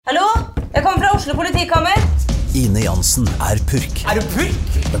Oslo politikammer. Ine Jansen purk. Du purk?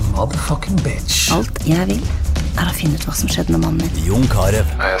 The motherfucking bitch. Alt jeg vil å finne ut hva som skjedde med mannen min. Jon Carew.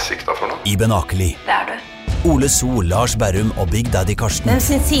 Jeg sikta for noe? Iben Akeli. Det du. Ole So, Lars Berrum og Big Daddy Karsten. Hvem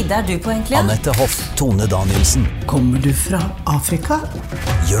sin side du på egentlig? Annette Hoff, Tone Danielsen. Kommer du fra Afrika?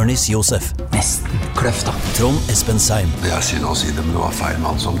 Jørnis Josef. Nesten kløfta. Trond Espen Seim. Det er synd å si det, men det var feil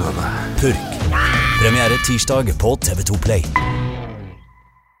mann som døde. Purk. Premiere tirsdag på TV2 Play.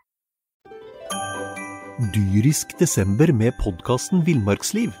 Dyrisk desember med podcasten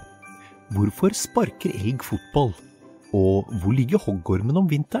Villmarksliv. Hvorfor sparker elg fotball? Og hvor ligger hoggormen om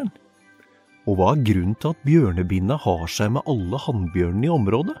vinteren? Og hva grunnen til at bjørnebinna har seg med alle hannbjørnene i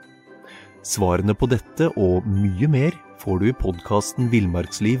området? Svarene på dette og mye mer får du i podcasten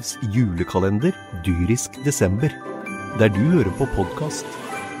Villmarkslivs julekalender Dyrisk desember, der du hører på podcast.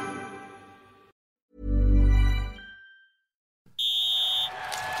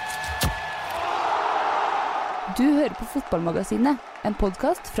 Du hører på Fotballmagasinet, en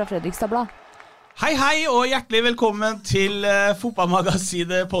podcast fra Fredrikstad Blad. Hei, hei, og hjertelig velkommen til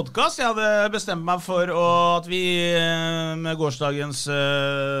Fotballmagasinet podcast. Jeg hadde bestemt meg for at vi med gårsdagens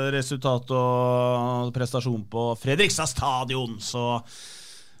resultat og prestasjon på Fredrikstad stadion, så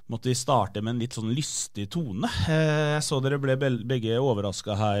måtte vi starte med en litt sånn lystig tone. Jeg så dere ble begge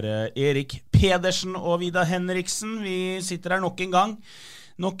overrasket her. Erik Pedersen og Vidar Henriksen, vi sitter her nok en gang.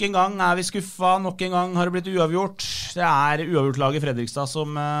 Nok en gang vi skuffa, nok en gang har det blitt uavgjort. Det uavgjortlaget Fredrikstad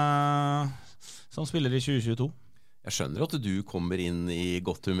som spiller i 2022. Jeg skjønner at du kommer inn i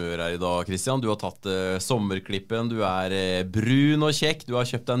godt humør her i dag, Christian. Du har tatt sommerklippen, du brun og kjekk, du har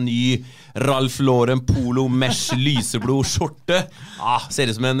kjøpt en ny Ralph Lauren Polo Mesh lyseblå skjorte. Ser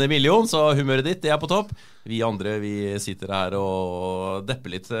ut som en million, så humøret ditt, det på topp. Vi andre, vi sitter her og depper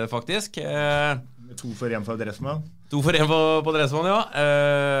litt, faktisk. 2 for 1 for Dressmann. 2 for 1 på Dressmann, ja.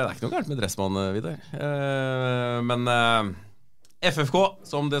 Det ikke noe gærent med Dressmann, Vidar. Men FFK,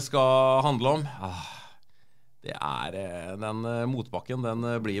 som det skal handle om, det den motbakken, den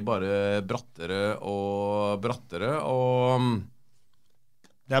blir bare brattere og brattere, og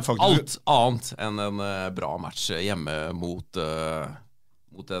det faktisk alt annet enn en bra match hjemme mot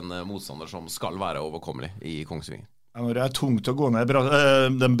en motstander som skal være overkommelig i Kongsvinger. Ja, når det tungt å gå ned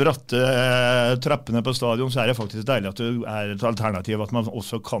den bratte trappene på stadion, så det faktisk deilig at det et alternativ at man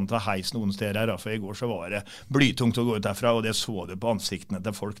også kan ta heis noen steder her, for i går så var det blytungt å gå ut derfra, og det så du på ansiktene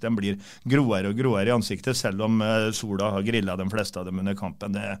til folk. Den blir groere og groere i ansiktet, selv om sola har grillet de fleste av dem under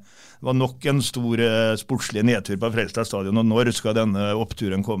kampen. Det var nok en stor sportslig nedtur på Fredrikstad stadion, og når skal denne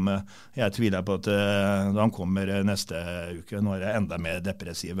oppturen komme? Jeg tviler på at han kommer neste uke. Nå jeg enda mer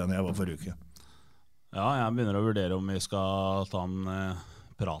depressiv enn jeg var forrige uke. Ja, jeg begynner å vurdere om vi skal ta en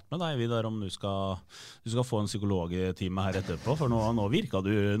prat med deg, Vidar, om du skal få en psykologtime her etterpå, for nå virka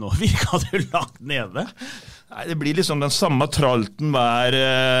du langt nede. Nei, det blir liksom den samme tralten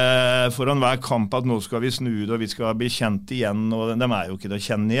foran hver kamp, at nå skal vi snu det, og vi skal bli kjent igjen, og de jo ikke det å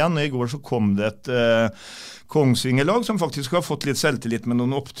kjenne igjen. I går så kom det et Kongsvinger-lag som faktisk har fått litt selvtillit med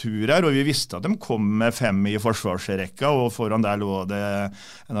noen oppturer, og vi visste at de kom med 5 i forsvarsrekka, og foran der lå det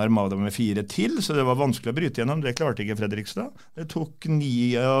en armada med 4 til, så det var vanskelig å bryte gjennom. Det klarte ikke Fredrikstad. Det tok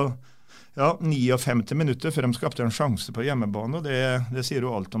 59 minutter før de skapte en sjanse på hjemmebane, og det sier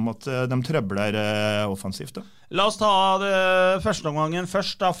jo alt om at de trøbler offensivt. Da. La oss ta det første omgangen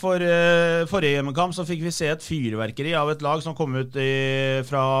først. Da. For forrige hjemmekamp så fikk vi se et fyrverkeri av et lag som kom ut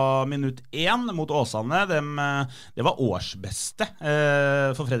fra minutt 1 mot Åsane. Det var årsbeste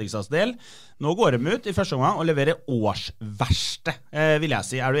for Fredrikstads del. Nå går de ut i første omgang og leverer årsverste, vil jeg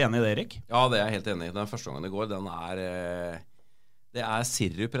si. Du enig i det, Erik? Ja, det jeg helt enig i. Den første omgangen i går, det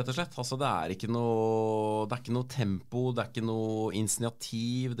sirup, rett og slett. Altså, det ikke noe tempo, det ikke noe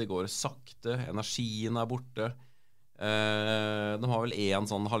initiativ, det går sakte, energien borte. De har vel en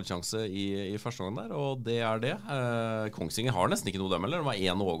sånn halvsjanse i første gang der, og det det. Kongsvinger har nesten ikke noe dem, eller? Det var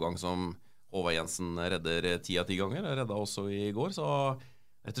en overgang som Håvard Jensen redder 10 av 10 ganger, redda også i går, så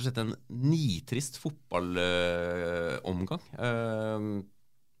rett og slett en nitrist fotballomgang.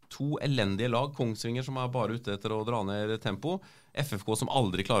 2 elendige lag, Kongsvinger som bare ute etter å dra ned tempo, FFK som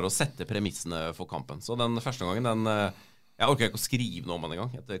aldri klarer å sette premissene for kampen. Så den første gangen, jeg orker ikke å skrive noe om den en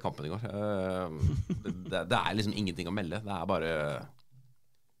gang etter kampen i går. Det liksom ingenting å melde, det bare...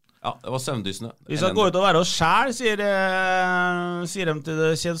 Ja, det var søvndysende. Vi skal gå ut og være oss selv, sier de til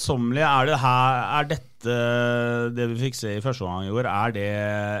det kjedsommelige. Dette det vi fikk se i første gang i går, det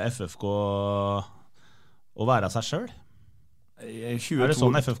FFK å være seg selv? Det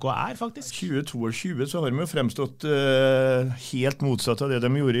sånn FFK faktisk? 2022 så har de jo fremstått helt motsatt av det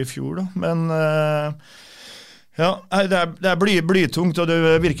de gjorde i fjor, da. Men Ja, det blytungt, og det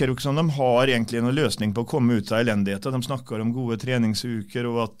virker jo ikke som de har egentlig noen løsning på å komme ut av elendigheter. De snakker om gode treningsuker,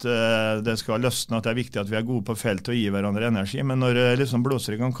 og at det skal løsne, at det er viktig at vi er gode på felt og gi hverandre energi. Men når det liksom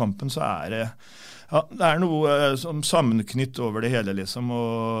blåser i gang kampen, så det er noe som sammenknytt over det hele, liksom.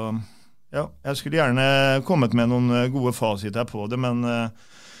 Og ja, jeg skulle gjerne kommet med noen gode fasiter på det, men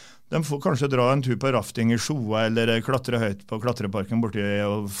de får kanskje dra en tur på rafting i Sjoa eller klatre høyt på klatreparken borti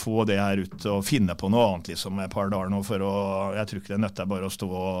og få det her ut og finne på noe annet liksom et par dager nå jeg tror ikke det nøtter bare å stå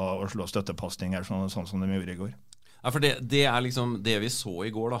og slå støttepasninger sånn som de gjorde i går. Ja, for det liksom det vi så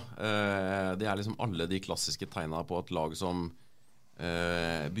i går da, det liksom alle de klassiske tegnene på et lag som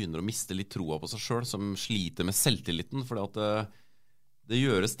begynner å miste litt troa på seg selv, som sliter med selvtilliten, fordi at det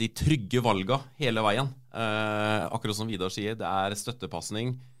gjøres de trygge valgene hele veien. Akkurat som Vidar sier, det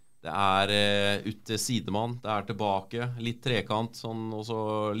støttepasning, det ut til sidemann, det tilbake, litt trekant, sånn, og så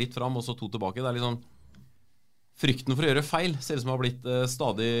litt fram, og så to tilbake. Det liksom frykten for å gjøre feil, ser ut som har blitt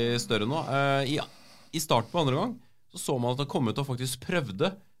stadig større nå. I starten på andre gang, så man at han kom ut og faktisk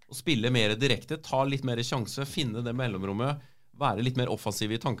prøvde å spille mer direkte, ta litt mer sjanse, finne det mellomrommet, være litt mer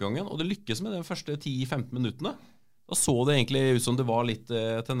offensiv i tankegangen, og det lykkes med de første 10-15 minuttene. Da så det egentlig ut som det var litt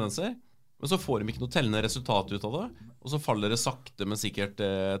tendenser. Men så får de ikke noe tellende resultat ut av det, og så faller det sakte, men sikkert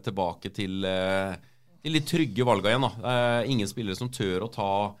tilbake til litt trygge valg igjen. Ingen spillere som tør å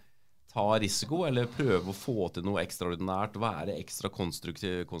ta risiko, eller prøve å få til noe ekstraordinært, være ekstra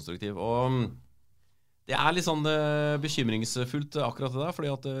konstruktiv. Og det litt sånn bekymringsfullt akkurat det der, fordi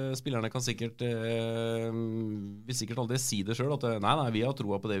at spillerne kan sikkert, vil sikkert aldri si det selv, at nei, vi har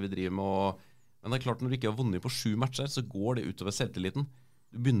troa på det vi driver med, men det klart når du ikke har vunnet på 7 matcher, så går det utover selvtilliten.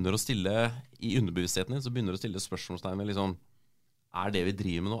 Du begynner å stille i underbevisstheten din, så begynner du å stille spørsmålstegn med liksom, det vi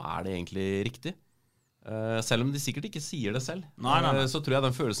driver med nå, det egentlig riktig? Selv om de sikkert ikke sier det selv, nei. Så tror jeg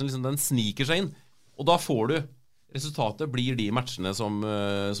den følelsen liksom, den sniker seg inn. Og da får du, resultatet blir de matchene som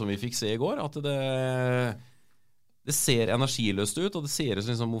vi fikk se i går, at det ser energiløst ut, og det ser ut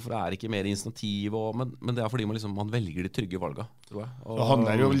som liksom, hvorfor det ikke mer initiativ, men det fordi man velger de trygge valgene, tror jeg. Det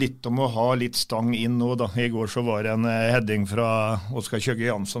handler jo litt om å ha litt stang inn nå da. I går så var det en heading fra Oskar Kjøgge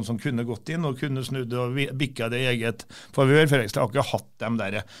Jansson som kunne gått inn og kunne snudd og bikka det eget favør. Fredrikstad har ikke hatt de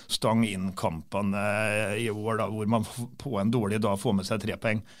der stang inn-kampene i år da, hvor man på en dårlig dag får med seg 3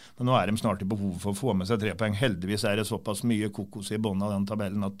 poeng. Men nå de snart i behov for å få med seg 3 poeng. Heldigvis det såpass mye kokos i bunnen av den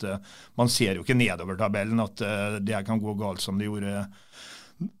tabellen at man ser jo ikke nedover tabellen at det kan gå galt som det gjorde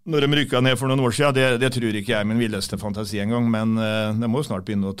når de rykket ned for noen år siden. Det tror ikke jeg min villeste fantasi en gang, men de må jo snart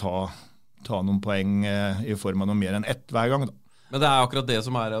begynne å ta noen poeng i form av noe mer enn 1 hver gang da. Men det akkurat det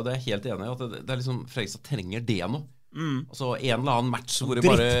som og det helt enig i, at det liksom Fredrikstad trenger det nå. Altså en eller annen match hvor det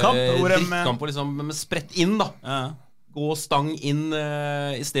bare drittkamp og liksom med spredt inn da. Ja. Gå stang inn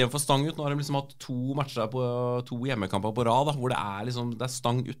i stedet for stang ut. Nå har de liksom hatt 2 matcher på 2 hjemmekamper på rad da, hvor det liksom, det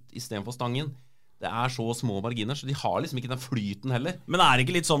stang ut i stedet for stang inn. Det så små marginer, så de har liksom ikke den flyten heller. Men det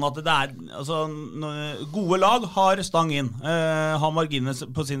ikke litt sånn at det altså, gode lag har stang inn, har marginene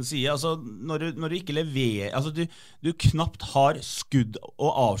på sin side. Altså, når du ikke leverer, altså du knapt har skudd og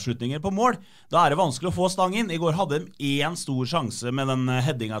avslutninger på mål, da det vanskelig å få stang inn. I går hadde de en stor sjanse med den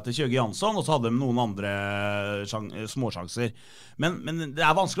headinga til Kjøge Jansson, og så hadde de noen andre småsjanser. Men det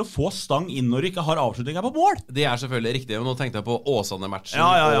vanskelig å få stang inn når du ikke har avslutninger på mål. Det selvfølgelig riktig, og nå tenkte jeg på Åsane-matchen.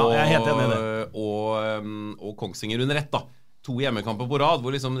 Ja, jeg helt enig i det. Og Kongsvinger under rett da. 2 hjemmekamper på rad,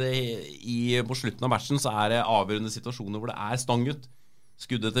 hvor liksom på slutten av matchen så det avgjørende situasjoner hvor det stang ut.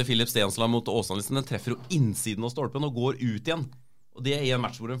 Skuddet til Philip Stensland mot Åsane, den treffer jo innsiden av stolpen og går ut igjen. Og det en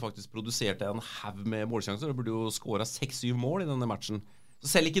match hvor de faktisk produserte en haug med målsjanser. De burde jo skåret 6-7 mål i denne matchen.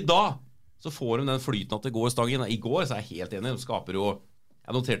 Så selv ikke da så får de den flyten at det går stang inn. I går så jeg helt enig, de skaper jo.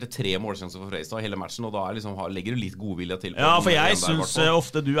 Jeg noterte 3 målsjanser for Fredrikstad hele matchen, og da liksom, legger du litt godvilje til. Ja, for jeg synes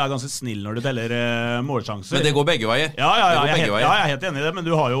ofte du ganske snill når du teller målsjanser. Men det går begge veier. Ja, jeg er helt enig i det, men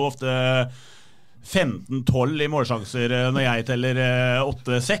du har jo ofte 15-12 i målsjanser når jeg teller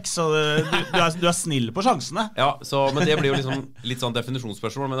 8-6, så du snill på sjansene. Ja, men det blir jo liksom litt sånn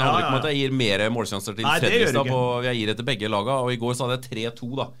definisjonsspørsmål, men det handler ikke om at jeg gir mer målsjanser til Fredrikstad, jeg gir det til begge laga, og i går så hadde jeg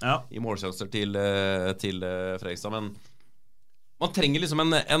 3-2 da, i målsjanser til Fredrikstad, men man trenger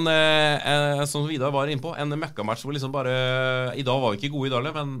liksom som Vidar var inne på, en mekka-match hvor liksom bare, i dag var vi ikke gode i dag,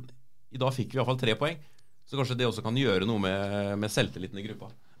 men i dag fikk vi i hvert fall 3 poeng, så kanskje det også kan gjøre noe med selvtilliten i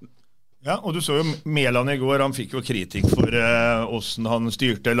gruppa. Ja, og du så jo Mæland i går, han fikk jo kritikk for hvordan han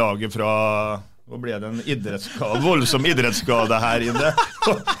styrte laget fra, hva ble det, en voldsom idrettsskade her inne.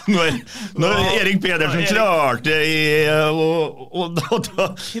 Når Erik Pedersen klarte å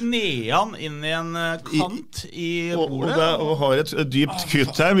knean inn i en kant i bordet. Og har et dypt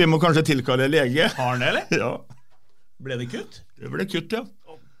kutt her, vi må kanskje tilkalle lege. Har han det, eller? Ja. Ble det kutt? Det ble kutt, ja.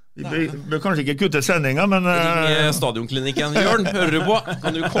 Vi bør kanskje ikke kutte sendinga, men Ring stadionklinikken. Jørn, hører du på?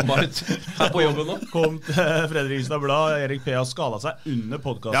 Kan du komme ut her på jobben nå? Kom til Fredrikstad Blad. Erik P. har skadet seg under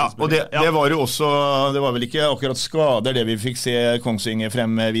podcasten. Ja, og det var jo også, det var vel ikke akkurat skader det vi fikk se Kongsvinger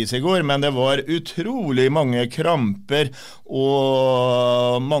fremvise i går, men det var utrolig mange kramper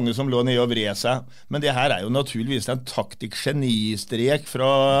og mange som lå ned og vred seg. Men det her jo naturligvis en taktikk-genistrek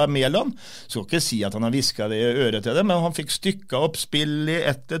fra Mæland. Skal ikke si at han har visket det i øret til det, men han fikk stykket opp spill i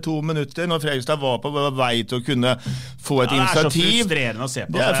etter 2 minutter, når Fredrikstad var på vei til å kunne få et initiativ. Det så frustrerende å se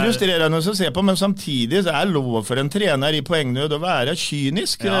på. Det frustrerende å se på, men samtidig så lov for en trener i poengnød å være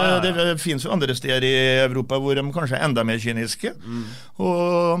kynisk. Det finnes jo andre steder i Europa hvor de kanskje enda mer kyniske.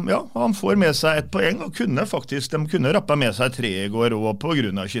 Og ja, han får med seg et poeng, og de kunne rappa med seg 3 i går, og på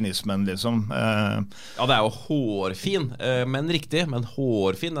grunn av kynismen, liksom. Ja, det jo hårfin, men riktig, men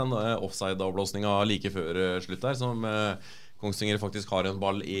hårfin den offside-avblåsningen like før slutt der, som Kongsvinger faktisk har en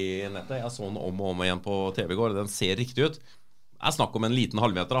ball i nettet. Jeg så den om og om igjen på TV i går. Den ser riktig ut. Snakk om en liten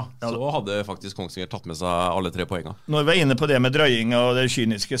halvmeter da. Så hadde faktisk Kongsvinger tatt med seg alle 3 poengene. Når vi inne på det med drøying og det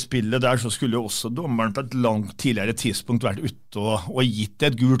kyniske spillet der, så skulle jo også dommeren på et langt tidligere tidspunkt vært ute og gitt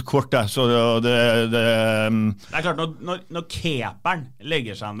et gult kort der. Så det klart, når keeperen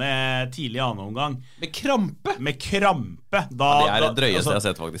legger seg ned tidlig i annen omgang Med krampe? Da, det det drøyeste jeg har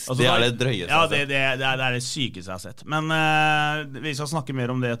sett, faktisk. Det det drøyeste jeg har sett. Ja, det det sykeste jeg har sett. Men vi skal snakke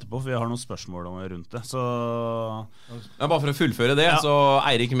mer om det etterpå, for vi har noen spørsmål rundt det. Så Men bare for å fullføre det, så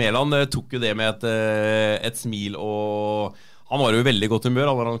Eirik Mæland tok jo det med et smil, og han var jo i veldig godt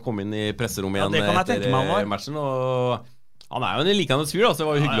humør da han kom inn i presserommet igjen etter matchen, og han jo en likende fyr, så det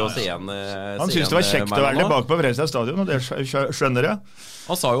var jo hyggelig å se en Han synes det var kjekt å være tilbake på Fredrikstad stadion, og det skjønner jeg.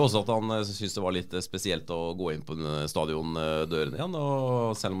 Han sa jo også at han synes det var litt spesielt å gå inn på stadiondøren igjen,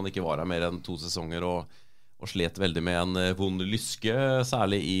 og selv om han ikke var her mer enn 2 sesonger og slet veldig med en vond lyske,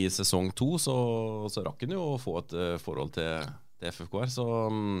 særlig i sesong 2, så rakk han jo å få et forhold til FFK her, så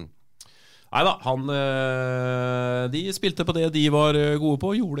neida, de spilte på det de var gode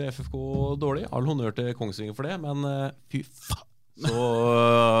på, gjorde FFK dårlig, all honnør til Kongsvinger for det, men fy faen, så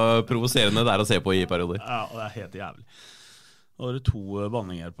provoserende det å se på i perioder. Ja, og det helt jævlig. Nå har du 2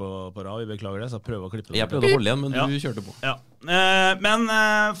 banninger på rad, vi beklager det, så prøv å klippe det. Jeg prøvde å holde igjen, men du kjørte på. Ja. Men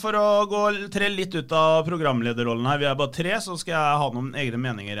for å tre litt ut av programlederrollen her, vi bare 3, så skal jeg ha noen egne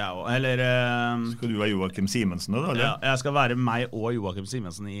meninger jeg også. Eller, skal du være Joakim Simensen da, eller? Ja, jeg skal være meg og Joakim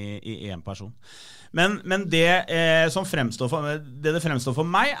Simensen i en person. Men det som fremstår for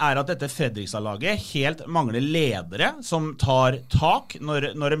meg at dette Fredrikstad-laget helt mangler ledere som tar tak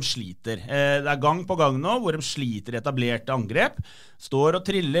når de sliter. Det gang på gang nå hvor de sliter etablerte angrep, står og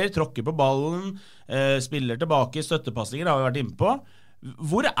triller, tråkker på ballen, spiller tilbake, støttepassinger har vi vært inne på.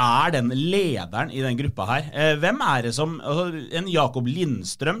 Hvor den lederen i den gruppa her? Hvem det som, en Jakob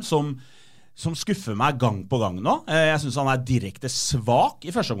Lindstrøm som skuffer meg gang på gang nå. Jeg synes han direkte svak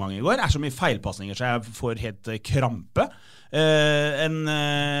i første omgang i går. Så mye feilpassninger så jeg får helt krampe.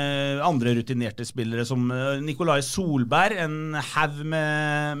 Andre rutinerte spillere som Nikolai Solberg, en hav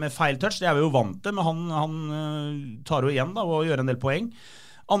med feiltouch, det vi jo vant til, men han tar jo igjen da, og gjør en del poeng.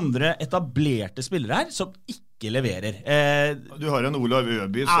 Andre etablerte spillere her som ikke leverer. Du har en Olav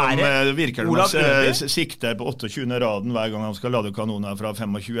Øby som virker sikter på 28. raden hver gang han skal lade kanoner fra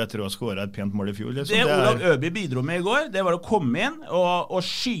 25 etter å ha skåret et pent mål i fjor. Det Olav Øby bidro med i går, det var å komme inn og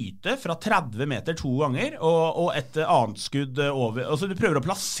skyte fra 30 meter 2 ganger, og et annet skudd over. Altså du prøver å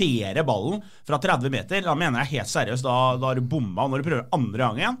plassere ballen fra 30 meter, da mener jeg helt seriøst, da har du bomba. Når du prøver andre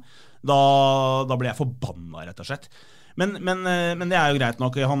gangen, da blir jeg forbannet rett og slett. Men det jo greit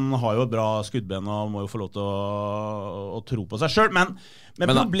nok. Han har jo et bra skuddben og må jo få lov til å tro på seg selv. Men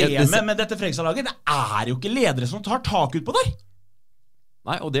problemet med dette Fredrikstad-laget, det jo ikke ledere som tar tak ut på der.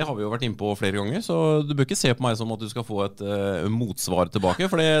 Nei, og det har vi jo vært inne på flere ganger, så du bør ikke se på meg som at du skal få et motsvar tilbake,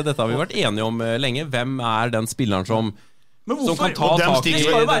 for dette har vi vært enige om lenge. Hvem den spilleren som kan ta tak i det?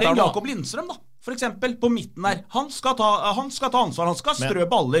 Skal jo være Jakob Lindstrøm da, for eksempel, på midten der. Han skal ta ansvar, han skal strø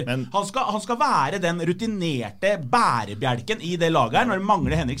baller. Han skal være den rutinerte bærebjelken i det laget her, når det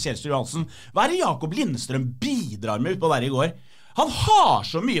mangler Henrik Kjelsrud Johansen. Hva det Jakob Lindstrøm bidrar med ut på der i går? Han har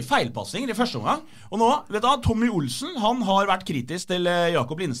så mye feilpassinger i første omgang. Og nå, vet du, Tommy Olsen, han har vært kritisk til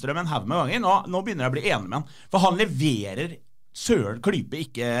Jakob Lindstrøm en haug med ganger. Nå begynner jeg å bli enig med han. For han leverer søren klype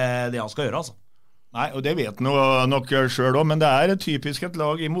ikke det han skal gjøre, altså. Nei, og det vet nok selv også, men det typisk et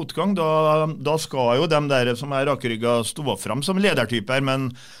lag i motgang. Da skal jo dem der som rakrygget stå frem som ledertyper, men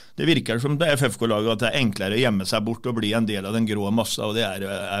det virker som det FFK-laget at det enklere å gjemme seg bort og bli en del av den grå massa, og det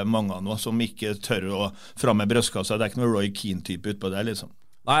mange av nå som ikke tør å fremme brøstkassa. Det ikke noe Roy Keane-type ut på det, liksom.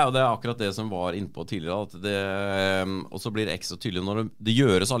 Nei, og det akkurat det som var inne på tidligere, at det, og så blir det ekstra tydelig når det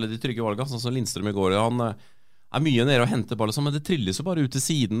gjøres alle de trygge valgene, sånn som Lindstrøm I går, han mye nede og henter ballet, men det trilles jo bare ut til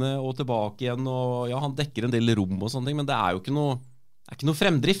sidene og tilbake igjen, og ja, han dekker en del rom og sånne ting, men det jo ikke noe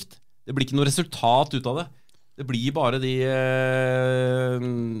fremdrift. Det blir ikke noe resultat ut av det. Det blir bare de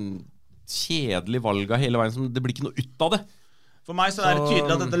kjedelige valgene hele veien, det blir ikke noe ut av det. For meg så det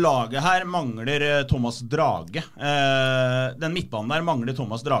tydelig at dette laget her mangler Thomas Drage. Den midtbanen der mangler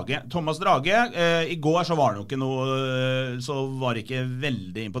Thomas Drage. Thomas Drage, I går så var det jo ikke noe, så var det ikke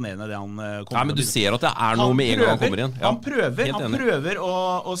veldig imponerende det han kom. Nei, men du ser at det noe med en gang han kommer igjen. Ja, han prøver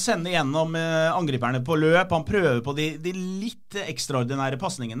å sende gjennom angriperne på løp, han prøver på de litt ekstraordinære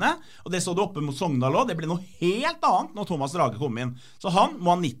passningene, og det så du oppe mot Sogndal også, det ble noe helt annet når Thomas Drage kom inn. Så han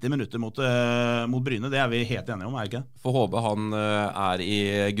må ha 90 minutter mot Bryne, det vi helt enige om, ikke? For håpe han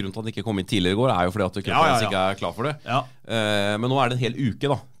I grunnen til at han ikke kom inn tidligere I går jo fordi at kroppen ikke klar for det men nå det en hel uke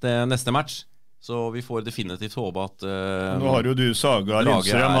da til neste match så vi får definitivt håpe at nå har jo du Saga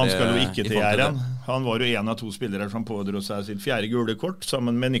Lindstrøm, han skal jo ikke til Jæren han var jo en av 2 spillere som pådro seg sitt 4. gule kort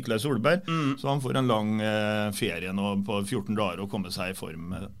sammen med Nikolai Solberg så han får en lang ferie nå på 14 dager og komme seg I form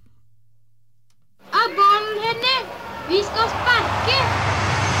ballen henne? Vi skal sparke!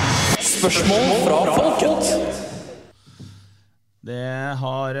 Spørsmål fra folket Det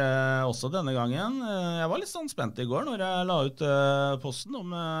har også denne gangen. Jeg var litt sånn spent I går når jeg la ut posten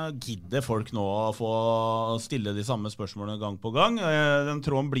om gidder folk nå å få stille de samme spørsmålene gang på gang. Den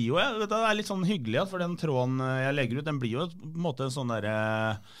tråden blir jo, det litt sånn hyggelig, for den tråden jeg legger ut, den blir jo på en måte en sånn der,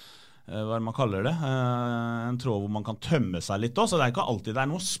 hva man kaller det, en tråd hvor man kan tømme seg litt også, så det ikke alltid det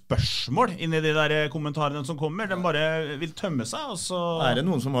noen spørsmål inni de der kommentarene som kommer, den bare vil tømme seg, og så... det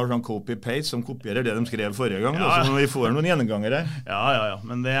noen som har sånn copy-paste som kopierer det de skrev forrige gang, så vi får noen gjennomganger her. Ja,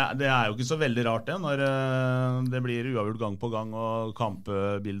 men det jo ikke så veldig rart det, når det blir uavgjort gang på gang, og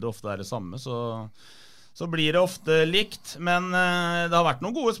kampbildet ofte det samme, så blir det ofte likt, men det har vært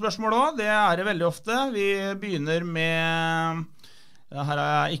noen gode spørsmål også, det det veldig ofte. Vi begynner med... Her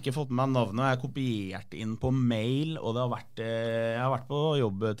har jeg ikke fått med meg navnet, jeg har kopiert inn på mail, og jeg har vært på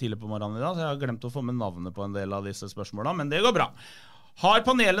jobb tidlig på morgenen I dag, så jeg har glemt å få med navnet på en del av disse spørsmålene, men det går bra. Har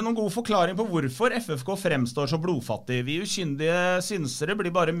panelet noen god forklaring på hvorfor FFK fremstår så blodfattig? Vi ukyndige synsere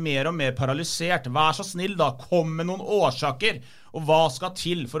blir bare mer og mer paralysert. Vær så snill da, kom med noen årsaker. Og hva skal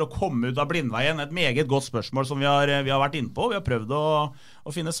til for å komme ut av blindveien? Et meget godt spørsmål som vi har vært inne på. Vi har prøvd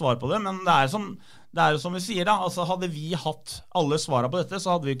å finne svar på det, men det jo som vi sier da. Altså, hadde vi hatt alle svarene på dette,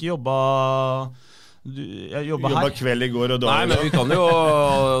 så hadde vi ikke jobbet kveld I går og dag. Nei, men vi kan jo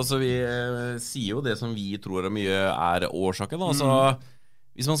altså, vi sier jo det som vi tror mye årsaken da. Altså,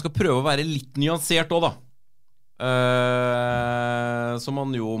 hvis man skal prøve å være litt nyansert også da som man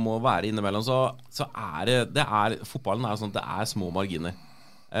jo må være innimellom så fotballen sånn at det sånn små marginer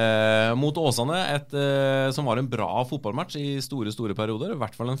mot Åsane som var en bra fotballmatch I store perioder, I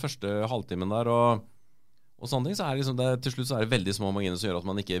hvert fall den første halvtimen der og sånne ting, så liksom til slutt så det veldig små marginer som gjør at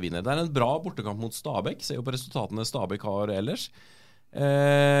man ikke vinner. Det en bra bortekamp mot Stabæk, ser jo på resultatene Stabæk har ellers.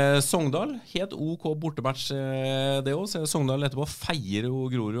 Sogndal, helt OK bortematch det også. Sogndal etterpå feier jo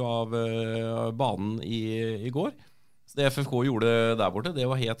Grorud av banen I går. Så det FFK gjorde der borte, det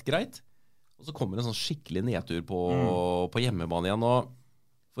var helt greit. Og så kommer en sånn skikkelig nedtur på hjemmebane igjen. Og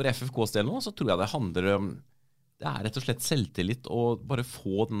for FFKs del nå, så tror jeg det handler om det rett og slett selvtillit å bare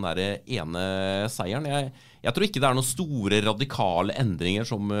få den der ene seieren. Jeg tror ikke det noen store radikale endringer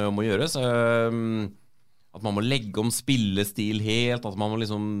som må gjøres. At man må legge om spillestil helt, at man må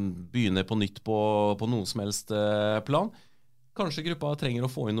liksom begynne på nytt på noen som helst plan. Kanskje gruppa trenger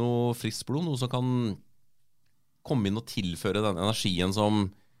å få inn noe friskt blod, noe som kan komme inn og tilføre den energien som...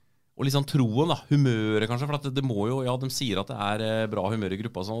 Og liksom troen da, humøret kanskje, for at det må jo, ja, de sier at det bra humør I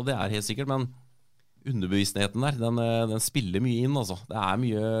gruppa, og det helt sikkert, men underbevisstheten der, den spiller mye inn, altså. Det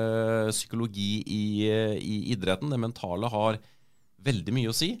mye psykologi I idretten, det mentale har veldig mye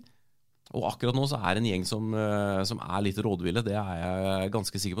å si, og akkurat nå så det en gjeng som litt rådville, det jeg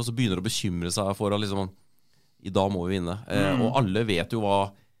ganske sikker på, så begynner å bekymre seg for at liksom, I dag må vi vinne, og alle vet jo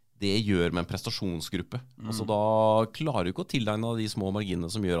hva det gjør med en prestasjonsgruppe. Altså da klarer du ikke å tilegne de små marginene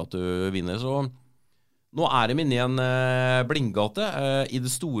som gjør at du vinner, så nå de inne I en blindgate I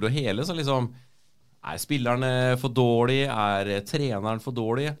det store og hele, så liksom spillerne for dårlig, treneren for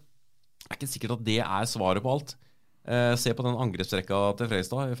dårlig? Det ikke sikkert at det svaret på alt. Se på den angrepsrekka til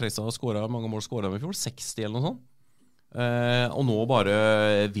Freistad. Freistad skåret mange mål skåret med I fjor, 60 eller noe sånt. Og nå bare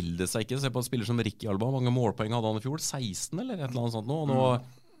vil det seg ikke. Se på en spiller som Ricky Alba, mange målpoeng hadde han I fjor, 16 eller et eller annet sånt nå, og nå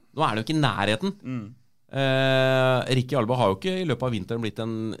det jo ikke I nærheten. Ricky Alba har jo ikke I løpet av vinteren blitt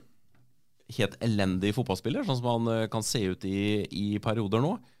en helt elendig fotballspiller, sånn som han kan se ut i perioder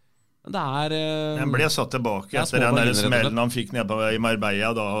nå. Men det Den ble satt tilbake etter den der smellen han fikk nede i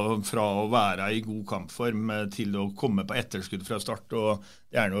Marbella da, fra å være i god kampform til å komme på etterskudd fra start, og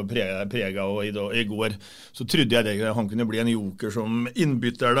det noe prega, og i går så trodde jeg han kunne bli en joker som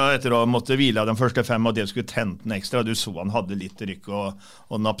innbytter da, etter å ha måttet hvile de første 5, og det skulle tent den ekstra. Du så han hadde litt rykk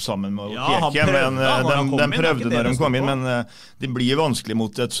og napp sammen med Keke, men de prøvde når de kom inn, men det blir vanskelig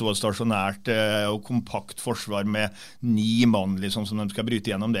mot et så stasjonært og kompakt forsvar med 9 mann liksom, som de skal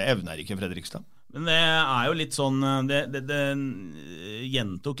bryte gjennom. Det evner ikke Fredrikstad. Men det jo litt sånn, det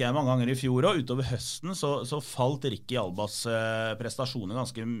gjentok jeg mange ganger i fjor, og utover høsten så falt Ricky Albas prestasjoner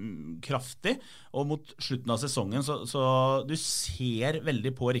ganske kraftig, og mot slutten av sesongen så du ser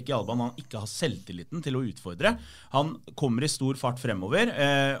veldig på Ricky Alba når han ikke har selvtilliten til å utfordre. Han kommer i stor fart fremover,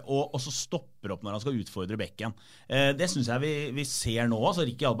 og så stopper opp når han skal utfordre bekken. Det synes jeg vi ser nå, altså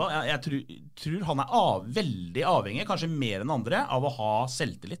Ricky Alba, jeg tror han veldig avhengig, kanskje mer enn andre, av å ha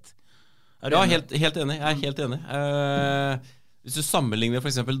selvtillit. Ja, helt enig. Jeg helt enig. Hvis du sammenligner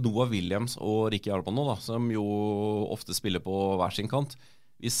for eksempel Noah Williams og Ricky Alba nå da, som jo ofte spiller på hver sin kant.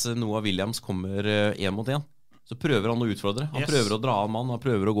 Hvis Noah Williams kommer 1 mot 1, så prøver han å utfordre. Han prøver å dra av mann, han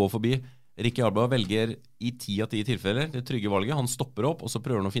prøver å gå forbi. Ricky Alba velger i 10 av 10 tilfeller det trygge valget. Han stopper opp, og så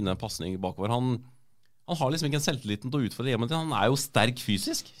prøver han å finne en passning bakover. Han har liksom ikke en selvtilliten til å utfordre 1 mot 1. Han jo sterk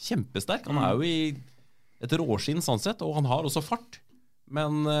fysisk, kjempesterk. Han jo i et råskinn sånn sett, og han har også fart.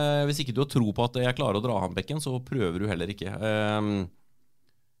 Men hvis ikke du har tro på at jeg klarer å dra han bekken, så prøver du heller ikke.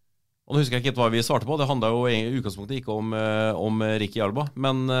 Og nå husker jeg ikke hva vi svarte på. Det handlet jo i utgangspunktet ikke om Ricky Alba,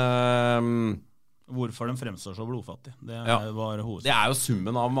 men hvorfor den fremstår så blodfattig. Det var hovedsaken. Det jo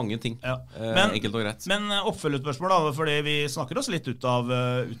summen av mange ting. Enkelt og greit. Men oppfølgespørsmål da, fordi vi snakker oss litt ut av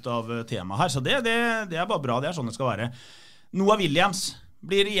temaet her, så det bare bra, det sånn det skal være. Noah Williams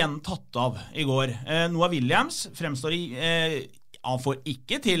blir igjen tatt av i går. Noah Williams fremstår han får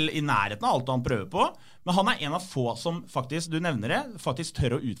ikke til i nærheten av alt han prøver på, men han en av få som faktisk, du nevner det, faktisk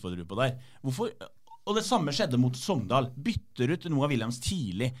tør å utfordre på der. Hvorfor? Og det samme skjedde mot Sogndal. Bytter ut Noah Williams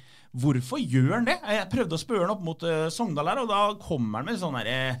tidlig. Hvorfor gjør han det? Jeg prøvde å spørre han opp mot Sogndal her, og da kommer han med sånn her...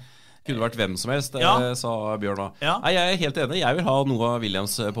 Kunne vært hvem som helst, sa Bjørn da. Nei, jeg helt enig. Jeg vil ha Noah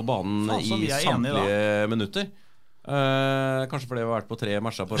Williams på banen i samtlige minutter. Kanskje fordi vi har vært på 3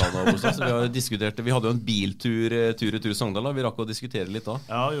 matcher på rad nå, så vi hadde jo en biltur tur Sogndal da. Vi rakk å diskutere litt da.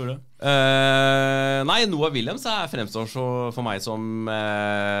 Ja, gjorde det. Nei, Noah Williams fremstår så for meg som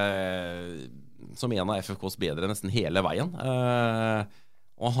en av FFKs bedre nesten hele veien,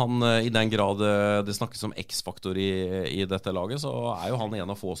 og han i den grad det snakkes om X-faktor i dette laget, så jo han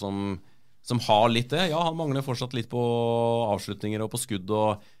en av få som har litt det. Ja, han mangler fortsatt litt på avslutninger og på skudd,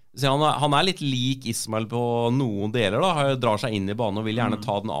 og så han litt lik Ismail på noen deler da, drar seg inn i banen og vil gjerne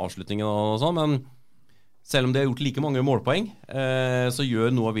ta den avslutningen og sånn, men selv om de har gjort like mange målpoeng, så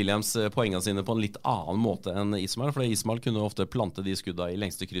gjør Noah Williams poengene sine på en litt annen måte enn Ismail, for Ismail kunne ofte plante de skudda i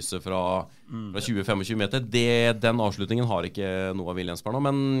lengste krysset fra 20-25 meter. Den avslutningen har ikke Noah Williams per nå,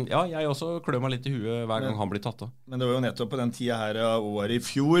 men ja, jeg også klør meg litt i huet hver gang han blir tatt av. Men det var jo nettopp på den tida her av året i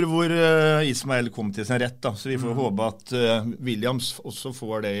fjor hvor Ismail kom til sin rett da, så vi får håpe at Williams også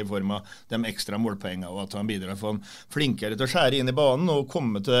får det i form av de ekstra målpoengene, og at han bidrar for han flinkere til å skjære inn i banen og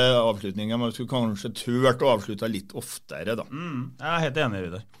komme til avslutningen. Man skulle kanskje tørt å avslutte litt oftere da. Jeg helt enig i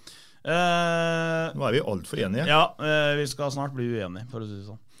det. Nå vi alt for enige. Ja, vi skal snart bli uenige, for å si det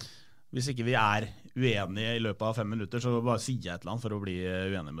sånn. Hvis ikke vi uenige i løpet av 5 minutter, så bare sier jeg et eller annet for å bli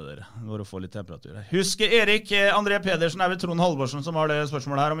uenig med dere. For å få litt temperatur her. Husker Erik André Pedersen, vel Trond Halvorsen som har det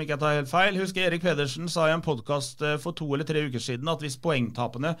spørsmålet her, om ikke jeg tar helt feil. Husker Erik Pedersen sa i en podcast for 2 eller 3 uker siden at hvis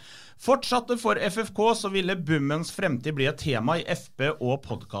poengtapene fortsatte for FFK, så ville Bummens fremtid bli et tema i FB og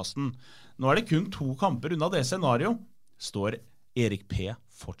podcasten. Nå det kun 2 kamper unna det scenario. Står Erik P.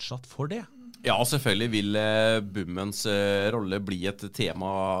 fortsatt for det? Ja, selvfølgelig vil Bummens rolle bli et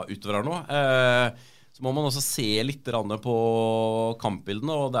tema utover her nå. Så må man også se litt på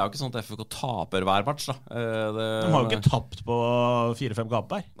kampbildene, og det jo ikke sånn at FFK taper hver match da. De har jo ikke tapt på 4-5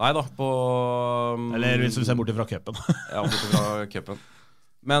 kamper. Neida, eller hvis du ser bort fra cupen. Ja, bort fra cupen.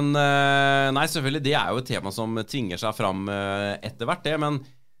 Men nei, selvfølgelig, det jo et tema som tvinger seg fram etter hvert det, men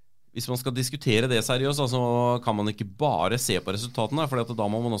hvis man skal diskutere det seriøst, så kan man ikke bare se på resultatene, for da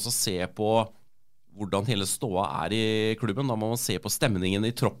må man også se på hvordan hele ståa i klubben. Da må man se på stemningen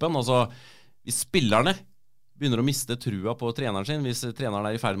i troppen. Altså, hvis spillerne begynner å miste trua på treneren sin, hvis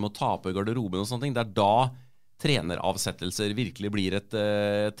treneren i ferd med å tape garderoben og sånne ting, det da treneravsettelser virkelig blir et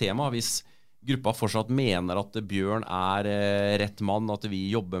tema. Hvis gruppa fortsatt mener at Bjørn rett mann, at vi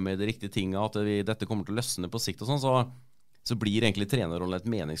jobber med de riktige tingene, at dette kommer til å løsne på sikt og sånn, så så blir egentlig trenerrollen et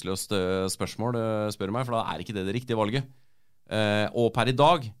meningsløst spørsmål, spør du meg, for da ikke det riktige valget. Og per i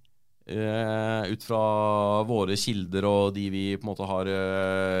dag, ut fra våre kilder og de vi på en måte har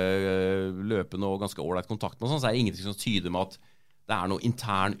løpende og ganske ordentlig kontakt med, så det ingenting som tyder med at det noe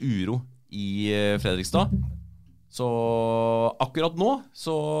intern uro i Fredrikstad. Så akkurat nå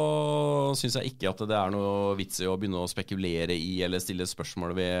så synes jeg ikke at det noe vits i å begynne å spekulere i eller stille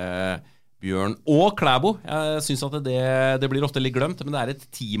spørsmål ved Bjørn og Klæbo. Jeg synes at det blir ofte litt glemt, men det et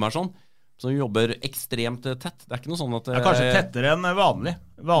team her sånn som jobber ekstremt tett. Det ikke noe sånn at det kanskje tettere enn vanlig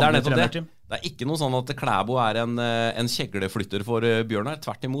trenerteam. Det ikke noe sånn at Klæbo en kjegleflytter for Bjørn her.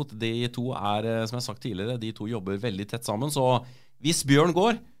 Tvert imot, de to som jeg har sagt tidligere, de to jobber veldig tett sammen. Så hvis Bjørn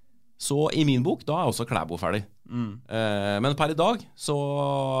går, så i min bok, da også Klæbo ferdig. Men per i dag, så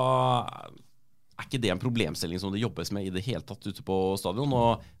ikke det en problemstilling som det jobbes med i det hele tatt ute på stadion,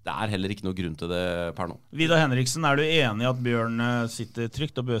 og det heller ikke noe grunn til det per nå. Vidar Henriksen, du enig i at Bjørn sitter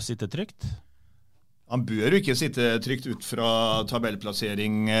trygt og bør sitte trygt? Han bør jo ikke sitte trygt ut fra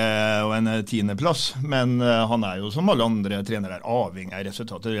tabellplassering og en 10. plass, men han jo som alle andre trenere avhengig av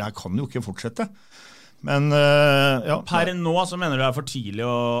resultater. Det her kan jo ikke fortsette. Men ja. Per nå så mener du det for tidlig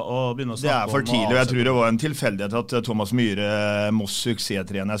å begynne å snakke om? Det for tidlig, og jeg tror det var en tilfeldighet at Thomas Myhre, Moss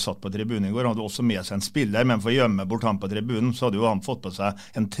suksesstrener, satt på tribunen i går. Han hadde også med seg en spiller, men for å gjemme bort han på tribunen, så hadde jo han fått på seg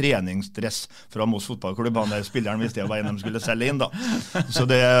en treningsdress fra Moss fotballklubb. Han spilleren visste hva de skulle selge inn da. Så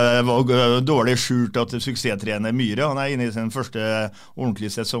det var dårlig skjult at suksesstrener Myhre, han inne i sin første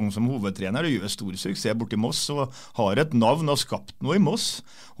ordentlige sesong som hovedtrener, og gjør stor suksess bort i Moss, og har et navn og skapt noe i Moss,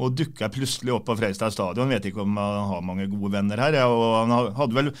 og dukker plutselig opp på Freistad stadion. Han vet ikke om han har mange gode venner her, og han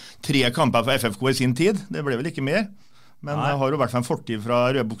hadde vel 3 kamper for FFK i sin tid. Det ble vel ikke mer, men han har jo i hvert fall en fortid fra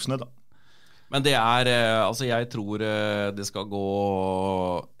rødbuksene da. Men det altså jeg tror det skal gå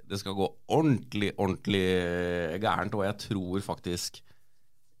ordentlig gærent, og jeg tror faktisk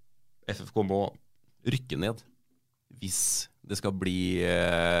FFK må rykke ned hvis det skal bli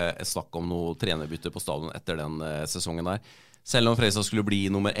snakk om noe trenerbytte på stadion etter den sesongen der. Selv om Freistad skulle bli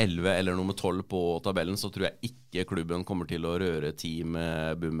nummer 11 eller nummer 12 på tabellen, så tror jeg ikke klubben kommer til å røre team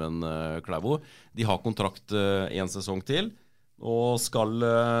Bummen Klæbo. De har kontrakt en sesong til, og skal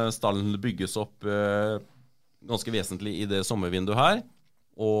stallen bygges opp ganske vesentlig i det sommervinduet her,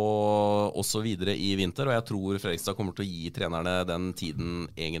 og også videre i vinter, og jeg tror Freistad kommer til å gi trenerne den tiden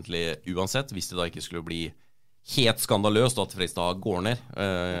egentlig uansett, hvis det da ikke skulle bli helt skandaløst at Freistad går ned.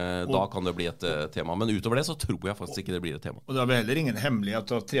 Da kan det bli et tema. Men utover det så tror jeg faktisk ikke det blir et tema. Og det vel heller ingen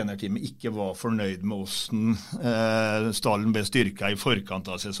hemmelighet at trenerteamet ikke var fornøyd med hvordan stallen ble styrket i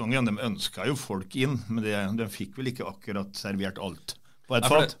forkant av sesongen. De ønsket jo folk inn, men de fikk vel ikke akkurat servert alt.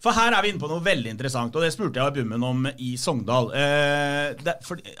 For her vi inne på noe veldig interessant, og det spurte jeg Bummen om i Sogndal.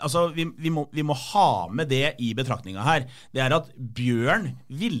 Vi må ha med det i betraktningen her. Det at Bjørn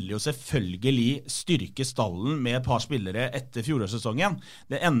ville jo selvfølgelig styrke stallen med et par spillere etter fjorårssesongen.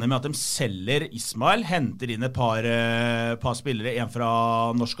 Det ender med at de selger Ismail, henter inn et par spillere, en fra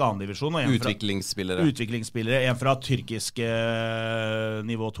norsk 2. divisjon, og en utviklingsspillere, en fra tyrkisk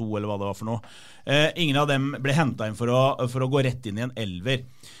nivå 2, eller hva det var for noe. Ingen av dem ble hentet inn for å gå rett inn i en elver.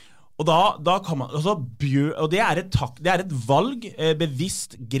 Og da kan man og det et valg,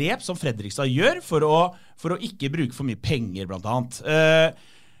 bevisst grep som Fredrikstad gjør for å ikke bruke for mye penger blant annet.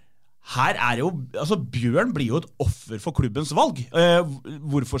 Her jo Bjørn blir jo et offer for klubbens valg.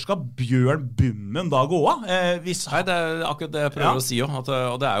 Hvorfor skal Bjørn Bummen da gå av? Nei, det akkurat det jeg prøver å si jo,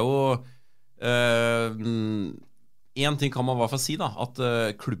 og det jo en ting kan man i hvert fall si da, at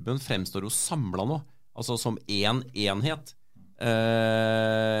klubben fremstår jo samlet nå, altså som en enhet,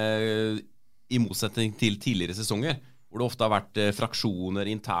 i motsetning til tidligere sesonger, hvor det ofte har vært fraksjoner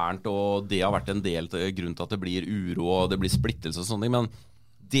internt, og det har vært en del grunn til at det blir uro, og det blir splittelse og sånne ting, men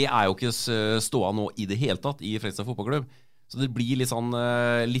det jo ikke stående nå i det hele tatt i Freistad fotballklubb. Så det blir litt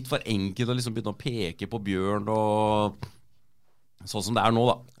for enkelt å liksom begynne å peke på Bjørn og sånn som det nå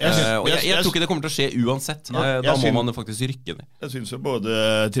da. Jeg tror ikke det kommer til å skje uansett. Da må man faktisk rykke ned. Jeg synes jo både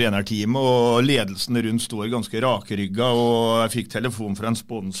trenerteamet og ledelsen rundt står ganske rakrygget, og jeg fikk telefon fra en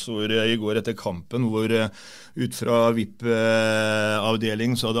sponsor i går etter kampen, hvor ut fra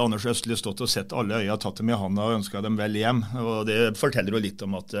VIP-avdeling så hadde Anders Østli stått og sett alle øya, tatt dem i handa og ønsket dem vel hjem. Og det forteller jo litt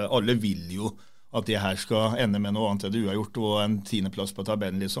om at alle vil jo at det her skal ende med noe annet enn det du har gjort, og en 10. plass på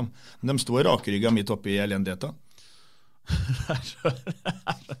tabellen liksom. Men de står rakrygget midt oppe i elendigheten.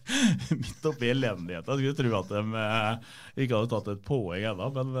 midt oppi elendigheten. Jeg skulle tro at de ikke hadde tatt et poeng enda,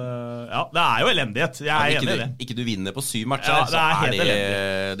 men ja, det jo elendighet. Jeg enig i det. Ikke du vinner på 7 matcher, ja, så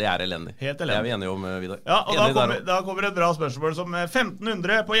det elendig. Helt elendig. Det vi enige om, Vidar. Ja, og da kommer et bra spørsmål som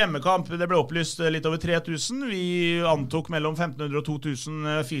 1500 på hjemmekamp. Det ble opplyst litt over 3000. Vi antok mellom 1500 og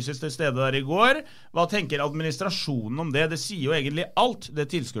 2000 fysisk til stede der i går. Hva tenker administrasjonen om det? Det sier jo egentlig alt, det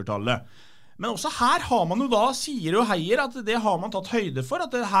tilskuertallet. Men også her har man jo da, sier og heier, at det har man tatt høyde for, at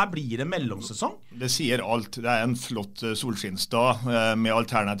det her blir en mellomsesong. Det sier alt. Det en flott solskinnsdag med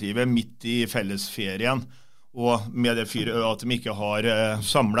alternativet midt i fellesferien. Og med det at de ikke har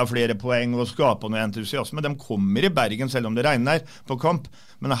samlet flere poeng og skapet noe entusiasme. De kommer i Bergen selv om det regner på kamp.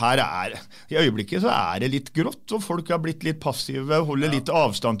 Men her i øyeblikket så det litt grått, og folk har blitt litt passive, holder litt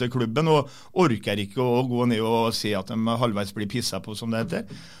avstand til klubben, og orker ikke å gå ned og se at de halvveis blir pisset på, som det heter.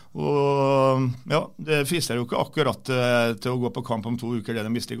 Og ja, det frister jo ikke akkurat til å gå på kamp om 2 uker, det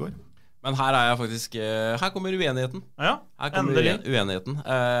de visste i går. Men her jeg faktisk, her kommer uenigheten. Ja, her kommer uenigheten.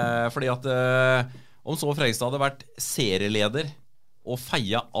 Fordi at om så Fredrikstad hadde vært serieleder og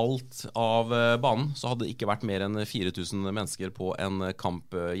feia alt av banen, så hadde det ikke vært mer enn 4000 mennesker på en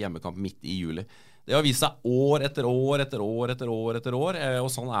hjemmekamp midt i juli. Det har vist seg år etter år etter år etter år etter år, og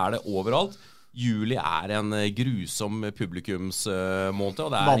sånn det overalt. Juli en grusom publikumsmåned, og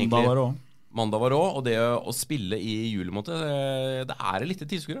det egentlig... Mandag var også, og det å spille i julimåned, det litt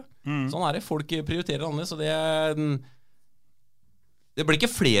tilskuere. Sånn det, folk prioriterer annerledes, så det blir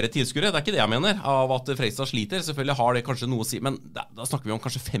ikke flere tilskuere, det ikke det jeg mener, av at Fredrikstad sliter. Selvfølgelig har det kanskje noe å si, men da snakker vi om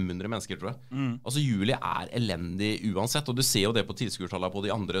kanskje 500 mennesker, tror jeg. Altså, juli elendig uansett, og du ser jo det på tilskuertallene på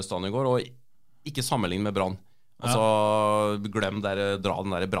de andre stedene i går, og ikke sammenlignet med Brann. Altså, glem dra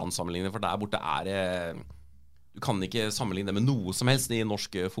den der Brann-sammenligningen, for der borte det... Du kan ikke sammenligne det med noe som helst i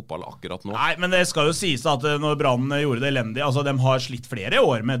norsk fotball akkurat nå. Nei, men det skal jo sies at når Brann gjorde det elendig, altså de har slitt flere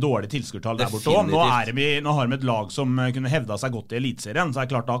år med dårlige tilskuertall der borte. Nå har de et lag som kunne hevda seg godt i elitserien, så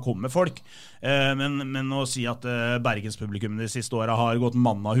det klart da kommer folk. Men å si at Bergenspublikum de siste årene har gått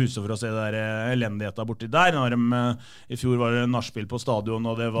mann av huset for å se der elendigheten borti der, når i fjor var det nachspiel på stadion,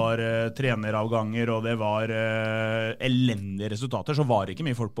 og det var treneravganger, og det var elendige resultater, så var det ikke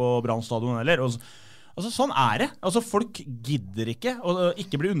mye folk på Brann stadion heller. Altså, sånn det. Altså, folk gidder ikke å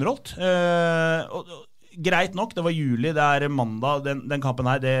ikke bli underholdt. Greit nok, det var juli, det mandag, den kampen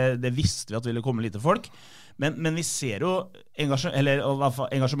her, det visste vi at ville komme lite folk. Men vi ser jo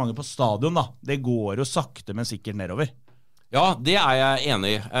engasjementet på stadion, da. Det går jo sakte, men sikkert nedover. Ja, det jeg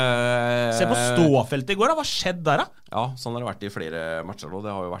enig i. Se på ståfeltet i går, da. Hva skjedde der, da? Ja, sånn har det vært i flere matcher. Og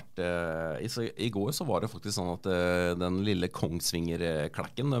det har jo vært i går så var det faktisk sånn at den lille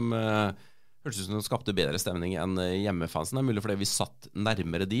Kongsvinger-klakken, hørtes ut som de skapte bedre stemning enn hjemmefansen. Det mulig fordi vi satt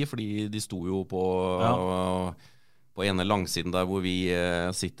nærmere fordi de sto jo på ene langsiden der hvor vi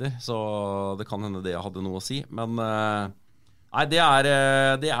sitter. Så det kan hende det hadde noe å si. Men nei, det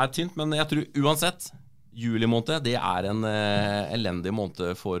tynt. Men jeg tror uansett, juli-måned, det en elendig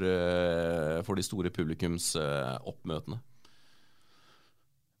måned for de store publikumsoppmøtene.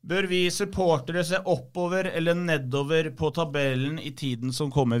 Bør vi supportere se oppover eller nedover på tabellen i tiden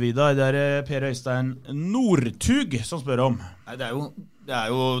som kommer, Vidar? Det Per Øystein Nordtug som spør om. Nei, det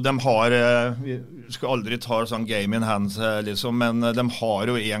jo de har, vi skal aldri ta sånn game in hands liksom, men de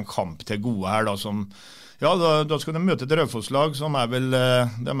har jo en kamp til gode her da, som ja, da skal de møte et Raufoss-lag som vel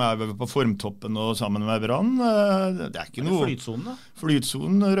på formtoppen og sammen med Brann. Det ikke noe... Flytsonen da?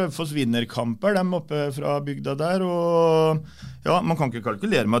 Flytsonen, Raufoss vinnerkamper, de oppe fra bygda der, og ja, man kan ikke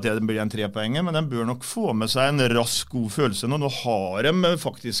kalkulere med at det blir en 3 poenger, men de bør nok få med seg en rask, god følelse nå. Nå har de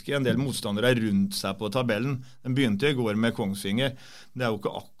faktisk en del motstandere rundt seg på tabellen. De begynte i går med Kongsvinger. Det jo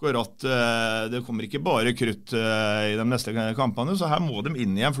ikke akkurat, det kommer ikke bare krutt i de neste kampene, så her må de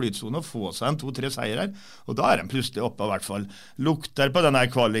inn i en flytsone og få seg en 2-3 seier her. Og da de plutselig oppe i hvert fall. Lukter på denne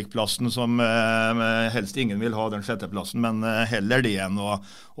kvalikplassen som helst ingen vil ha, den 6. plassen, men heller det enn å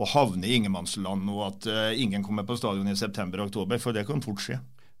havne i ingenmannsland, og at ingen kommer på stadion i september og oktober, for det kan fort skje.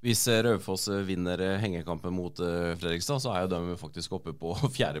 Hvis Raufoss vinner hengekampen mot Fredrikstad, så jo de faktisk oppe på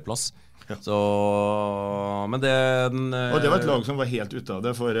 4. plass. Ja. Så, men og det var et lag som var helt ute av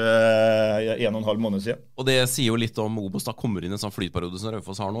det for 1,5 måneder siden. Og det sier jo litt om Obos. Da kommer inn en sånn flytperiode som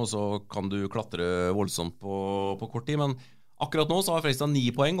Raufoss har nå, så kan du klatre voldsomt på kort tid. Men akkurat nå så har Fredrikstad 9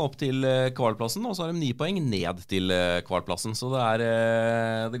 poeng opp til kvalplassen, og så har de 9 poeng ned til kvalplassen. Så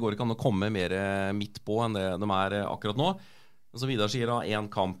det går ikke an å komme mer midt på enn det de akkurat nå. Men som Vidar sier, da, en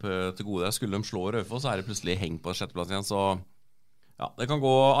kamp til gode. Skulle de slå Raufoss, så det plutselig hengt på 6. plass igjen. Så ja, det kan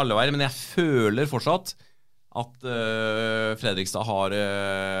gå alle veier, men jeg føler fortsatt at Fredrikstad har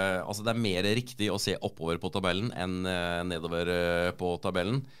altså det mer riktig å se oppover på tabellen enn nedover på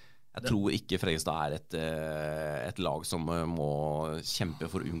tabellen. Jeg tror ikke Fredrikstad et lag som må kjempe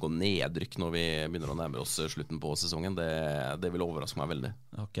for å unngå nedrykk når vi begynner å nærme oss slutten på sesongen. Det vil overraske meg veldig.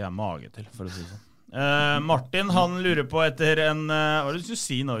 Det har ikke jeg mage til, for å si sånn. Martin, han lurer på etter en hva er det du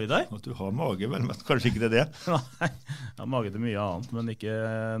sier nå, Vidar? At du har mage, vel, men kanskje ikke det. Nei, jeg har mage til mye annet, men ikke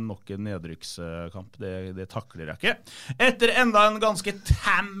nok en nedrykkskamp. Det takler jeg ikke. Etter enda en ganske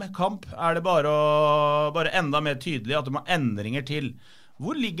tam kamp det bare enda mer tydelig at det må endringer til.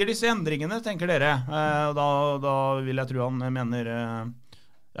 Hvor ligger disse endringene, tenker dere? Da vil jeg tro han mener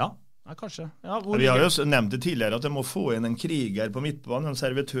kanskje. Ja, vi har jo nevnt det tidligere at de må få inn en kriger på midtbanen, en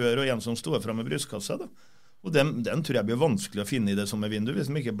servitør og en som står frem med brystkassa. Da. Og den tror jeg blir vanskelig å finne i det som vindu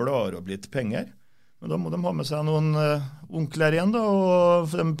hvis de ikke blar opp litt penger. Men da må de ha med seg noen onkler igjen, da,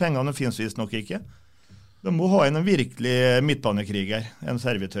 og de pengene finnes visst nok ikke. De må ha inn en virkelig midtbanekriger, en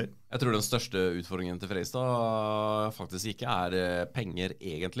servitør. Jeg tror den største utfordringen til Fredrikstad faktisk ikke penger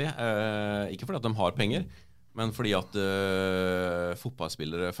egentlig. Ikke fordi at de har penger, men fordi at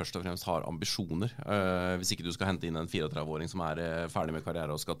fotballspillere først og fremst har ambisjoner. Hvis ikke du skal hente inn en 34-åring som ferdig med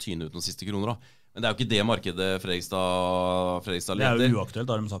karriere og skal tyne ut noen siste kroner. Da. Men det jo ikke det markedet Fredrikstad leder. Det jo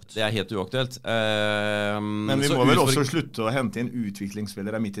uaktuelt, har de sagt. Det helt uaktuelt. Men vi må vel også slutte å hente inn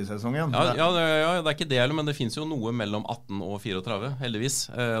utviklingsspillere midt i sesongen? Ja, det ikke det, men det finnes jo noe mellom 18 og 34, heldigvis.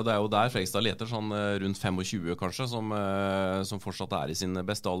 Og det jo der Fredrikstad leter, sånn rundt 25 kanskje, som fortsatt i sin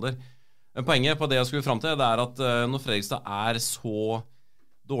beste alder. Men poenget på det jeg skulle frem til, det at når Fredrikstad så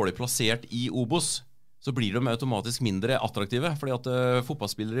dårlig plassert i Obos, så blir de automatisk mindre attraktive, fordi at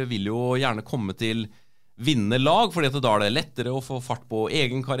fotballspillere vil jo gjerne komme til vinnende lag, fordi at da det lettere å få fart på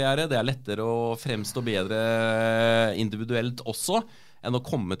egen karriere, det lettere å fremstå bedre individuelt også, enn å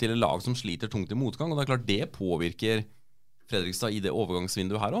komme til et lag som sliter tungt i motgang, og det klart det påvirker Fredrikstad i det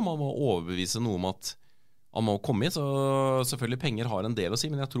overgangsvinduet her, og man må overbevise noe om at han må komme i, så selvfølgelig penger har en del å si,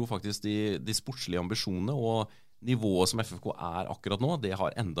 men jeg tror faktisk de sportslige ambisjonene og nivået som FFK akkurat nå, det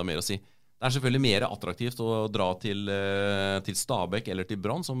har enda mer å si. Det selvfølgelig mer attraktivt å dra til Stabæk eller til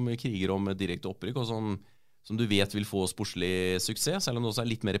Brann, som kriger om direkte opprykk, og som du vet vil få sportslig suksess, selv om det også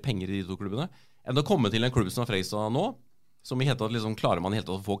litt mer penger i de to klubbene, enn å komme til en klubb som Fredrikstad nå, som i hele tatt liksom klarer man i hele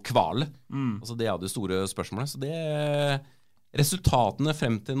tatt å få kvale. Altså det det store spørsmålet. Så resultatene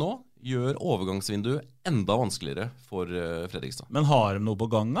frem til nå gjør overgangsvinduet enda vanskeligere for Fredrikstad. Men har de noe på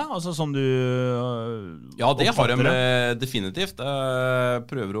gang da? Altså som du Ja, det har de definitivt.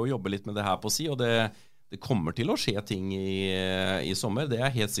 Prøver å jobbe litt med det her på si, og det kommer til å skje ting i sommer, det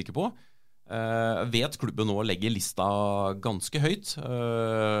jeg helt sikker på. Vet klubben nå legger lista ganske høyt,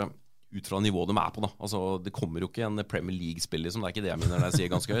 ut fra nivået de på da. Altså, det kommer jo ikke en Premier League-spiller, som det ikke det jeg mener når jeg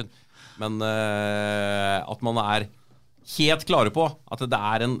sier ganske høyt, men at man helt klare på at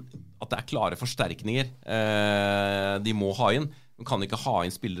det klare forsterkninger de må ha inn. Man kan ikke ha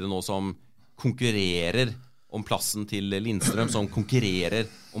inn spillere nå som konkurrerer om plassen til Lindstrøm, som konkurrerer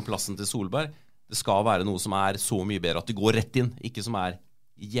om plassen til Solberg. Det skal være noe som så mye bedre, at de går rett inn, ikke som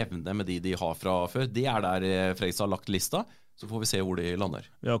jevne med de har fra før. Det der Fredrikstad har lagt lista, så får vi se hvor de lander.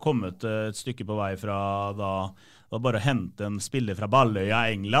 Vi har kommet et stykke på vei fra da bare å hente en spiller fra Balløya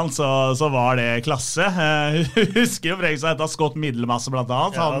i England, så var det klasse. Husker jo Fredrikstad etter Scott Middelmasse blant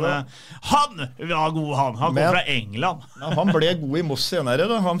annet. Han var god, han kom fra England. Ja, han ble god i Moss senere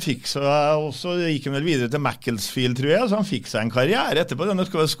da. Han fikk seg, og så gikk han vel videre til Macclesfield, tror jeg, så han fikk seg en karriere etterpå, denne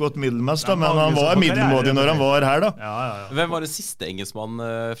Scott Middelmasse da, men han var middelmådig når han var her da. Hvem var det siste engelskmann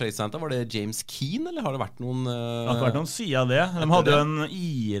Fredrikstad hentet? Var det James Keane, eller har det vært noen Det har ikke vært noen siden av det. De hadde jo en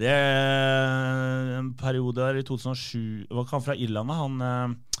en periode der i 2007, var han fra Irland,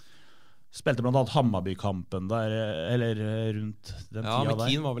 han spilte blant annet Hammarby-kampen der, eller rundt den tida der. Ja, men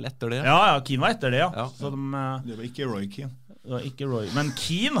Keane var vel etter det? Ja, Keane var etter det, ja. Så det var ikke Roy Keane. Det var ikke Roy. Men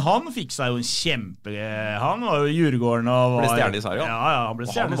Keane, han fikk seg jo han var jo i Djurgården og ble stjerne i Sverige. Ja, han ble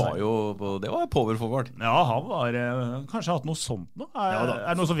stjerne i Sverige. Det var power forward. Ja, han var kanskje hatt noe sånt nå.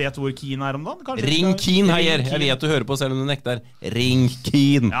 Det noen som vet hvor Keane om dagen? Kanskje Ring Keane, heier! Jeg vet du hører på selv om du nekter. Ring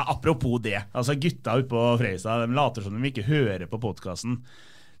Keane! Ja, apropos det. Altså, gutta ute på Fredrikstad, de later som de ikke hører på podcasten.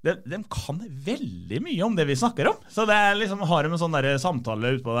 De kan veldig mye om det vi snakker om. Så det liksom, har de en sånn der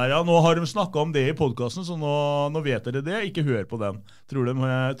samtale utpå der. Ja, nå har de snakket om det i podcasten, så nå vet dere det. Ikke hør på den. Tror de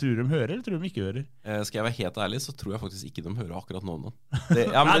hører, eller tror de ikke hører? Skal jeg være helt ærlig, så tror jeg faktisk ikke de hører akkurat nå. Det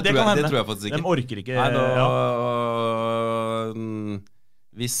tror jeg faktisk ikke. De orker ikke.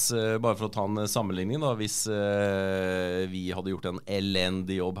 Hvis, bare for å ta en sammenligning da, hvis vi hadde gjort en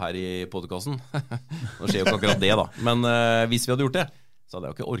elendig jobb her i podcasten, nå skjer jo ikke akkurat det da, men hvis vi hadde gjort det, så hadde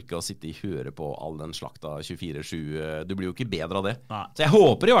jeg jo ikke orket å sitte i høre på all den slakta 24-7. Du blir jo ikke bedre av det. Nei. Så jeg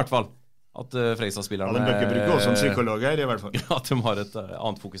håper i hvert fall at Fredrikstad-spillerne... Ja, de bør ikke bruke oss som psykologer i hvert fall. At de har et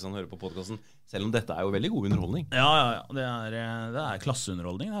annet fokus enn å høre på podcasten. Selv om dette jo veldig god underholdning. Ja. Det er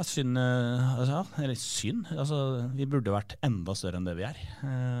klasseunderholdning. Det er synd, eller synd. Altså, vi burde vært enda større enn det vi er.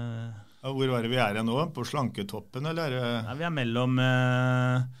 Hvor var det vi nå? På slanketoppen, eller? Nei, vi mellom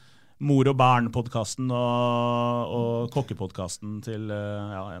Mor og barn-podcasten og kokkepodcasten til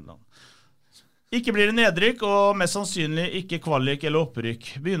en eller annen. Ikke blir det nedrykk, og mest sannsynlig ikke kvalik eller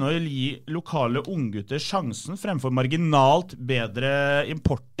opprykk. Begynner å gi lokale unggutter sjansen fremfor marginalt bedre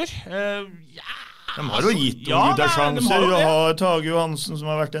importer. De har jo gitt unggutter sjanser. Du har Tage Johansen som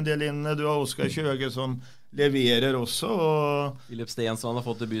har vært en del inne, du har Oskar Kjøge som leverer også. Philip Stensson har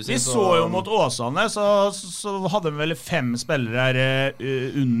fått debut sin. Vi så jo mot Åsane, så hadde vi vel 5 spillere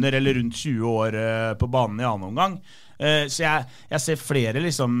under eller rundt 20 år på banen i annen omgang. Så jeg ser flere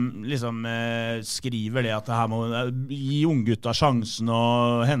liksom skriver det at det her må gi unggutta sjansen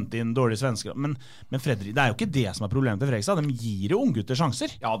og hente inn dårlige svensker. Men Fredrik, det jo ikke det som problemet til Fredrikstad. De gir jo unggutter sjanser.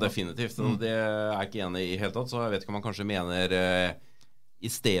 Ja, definitivt. Det jeg ikke enig i helt tatt, så jeg vet ikke om man kanskje mener i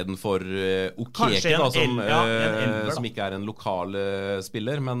stedet for Okeke, som ikke en lokal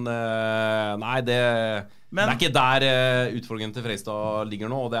spiller. Men nei, det ikke der utfordringen til Fredrikstad ligger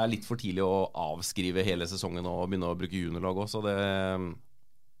nå, og det litt for tidlig å avskrive hele sesongen og begynne å bruke juniorlag også, så det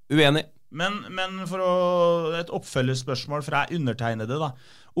uenig. Men for et oppfølgespørsmål fra undertegnede da.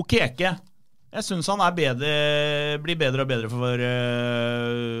 Okeke, jeg synes han blir bedre og bedre for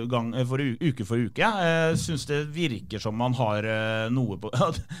uke for uke. Jeg synes det virker som han har noe på...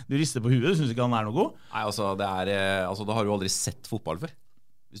 Du rister på huet, du synes ikke han noe god? Nei, altså, da har du aldri sett fotball før,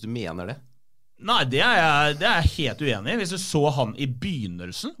 hvis du mener det. Nei, det jeg helt uenig i. Hvis du så han i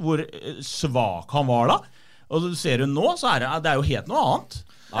begynnelsen, hvor svak han var da, og du ser du nå, så det jo helt noe annet.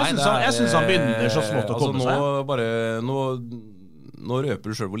 Jeg synes han begynner så smått å komme seg. Nå røper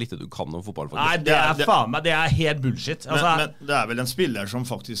du selv hvor lite du kan om fotball, faktisk. Nei, faen meg, det helt bullshit. Men det vel en spiller som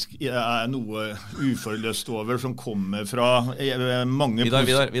faktisk noe uforløst over, som kommer fra mange...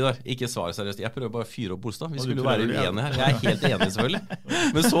 Vidar, ikke svar seriøst. Jeg prøver bare å fyre opp Bolstad. Vi skulle være uenige her. Jeg helt enig selvfølgelig.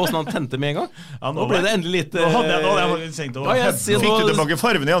 Men så sånn han tente med en gang. Nå ble det endelig litt... Nå hadde jeg tenkt over. Fikk du tilbake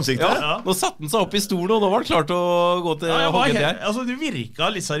farven i ansiktet? Ja, nå satt han seg opp i stolen, og nå var det klart å gå til hogget her. Altså, du virket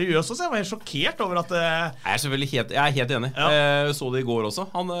litt seriøs også, så jeg var helt sjokkert over at... Jeg er helt enig. Så det i går også.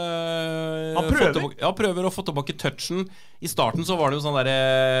 Han prøver å få tilbake touchen. I starten så var det jo sånn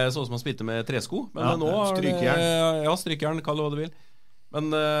som han spilte med tresko, men nå strykjern, kall det hva du vil. Men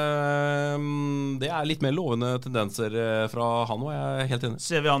det litt mer lovende tendenser fra han, og jeg helt enig.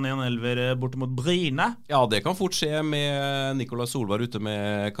 Ser vi han i en elver borte mot Bryne? Ja, det kan fort skje med Nikolai Solberg ute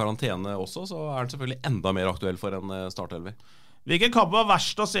med karantene også, så han selvfølgelig enda mer aktuell for en startelver. Hvilken kamp var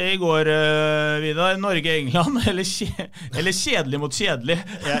verst å se i går, Vidar? Norge-England, eller kjedelig mot kjedelig?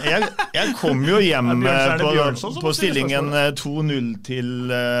 Jeg kom jo hjem på stillingen 2-0 til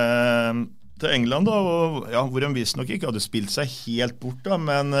England da, hvor de visst nok ikke hadde spilt seg helt bort da,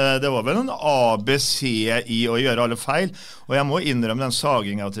 men det var vel en ABC i å gjøre alle feil, og jeg må innrømme den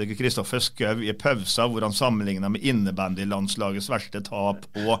sagingen til Kristoffer Skøv i pausa, hvor han sammenlignet med innebandylandslagets verste tap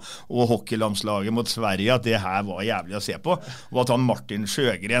og hockeylandslaget mot Sverige, at det her var jævlig å se på, og at han Martin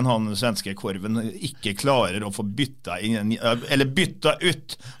Sjøgren, han svenske korven, ikke klarer å få bytta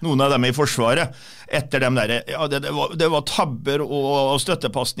ut noen av dem i forsvaret etter dem der. Ja, det var tabber og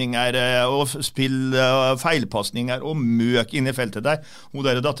støttepasninger og feilpasninger og møk inn i feltet der. Hun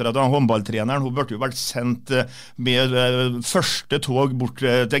der datteren av håndballtreneren, hun burde jo vært sendt med første tog bort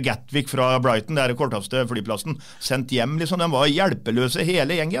til Gatwick fra Brighton, det korteste flyplassen, sendt hjem liksom. De var hjelpeløse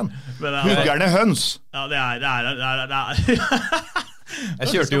hele gjengen. Huggerne høns. Ja, det Jeg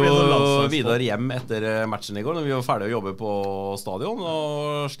kjørte jo Vidar hjem etter matchen i går når vi var ferdige å jobbe på stadion,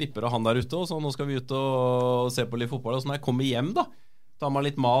 og slipper av han der ute, og så nå skal vi ut og se på litt fotball, og så når jeg kommer hjem da, tar man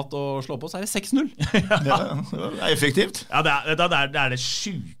litt mat og slår på, så det 6-0. Det effektivt. Ja, det det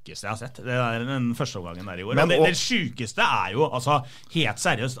sykeste jeg har sett. Det den første omgangen der i år. Det sykeste jo, altså, helt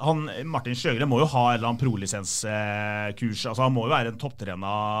seriøst, Martin Sjøgren må jo ha en eller annen prolisenskurs, altså han må jo være en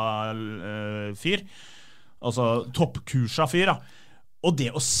topptrena fyr, altså toppkursa fyr da. Og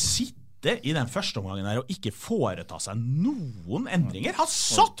det å sitte i den første omgangen der og ikke foreta seg noen endringer. Han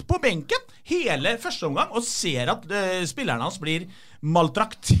satt på benken hele første omgang og ser at spillerne hans blir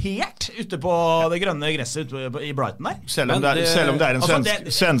maltraktert ute på det grønne gresset i Brighton der. Selv om det en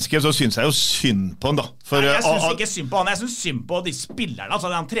svenske, så synes jeg jo synd på han da. Jeg synes ikke synd på han, jeg synes synd på de spillerne.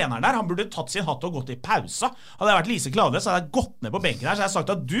 Altså den treneren der, han burde tatt sin hatt og gått i pausa. Hadde jeg vært Lise Klave, så hadde jeg gått ned på benken her, så hadde jeg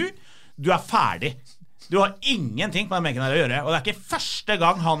sagt at du ferdig. Du har ingenting på den benken her å gjøre, og det ikke første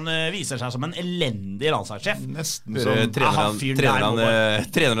gang han viser seg som en elendig landslagssjef. Nesten som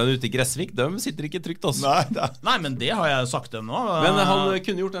trenerne ute i Gressvik, de sitter ikke trygt også. Nei, men det har jeg sagt dem nå. Men han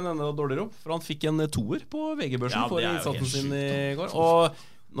kunne gjort en enda dårligere opp, for han fikk en toer på VG-børsen for innsatsen sin i går. Og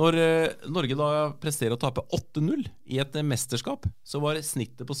når Norge da presterer å tape 8-0 i et mesterskap, så var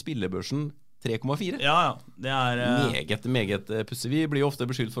snittet på spillebørsen 3,4. Ja, det meget pussig. Vi blir jo ofte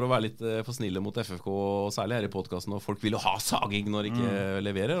beskyldt for å være litt for snille mot FFK, særlig her i podcasten, og folk vil jo ha saging når de ikke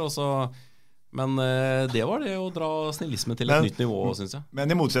leverer, men det var det å dra snillisme til et nytt nivå, synes jeg.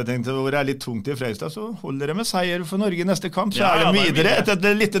 Men i motsetning til hvor det litt tungt i Freistad, så holder det med seier for Norge i neste kamp, så de videre. Etter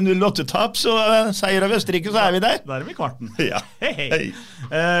et lite 0-8-tap, så seier av Østerrike, så vi der. Der vi kvarten. Ja. Hei.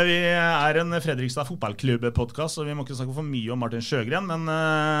 Vi en Fredrikstad fotballklubb-podcast, så vi må ikke snakke for mye om Martin Sjøgren, men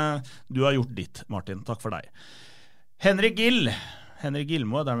du har gjort ditt, Martin. Takk for deg. Henrik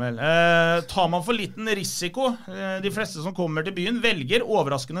Gilmo, tar man for liten risiko? De fleste som kommer til byen velger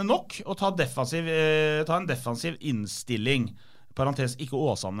overraskende nok å ta en defensiv innstilling. Parentes, ikke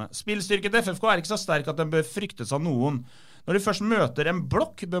Åsane. Spillstyrken til FFK ikke så sterk at den bør fryktes av noen. Når de først møter en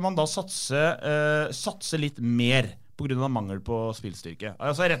blokk, bør man da satse litt mer på grunn av mangel på spillstyrke.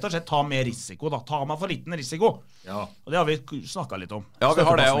 Altså rett og slett ta mer risiko da. Tar man for liten risiko? Ja. Og det har vi snakket litt om. Ja, vi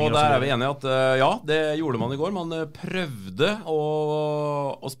har det, og der vi enige at det gjorde man i går. Man prøvde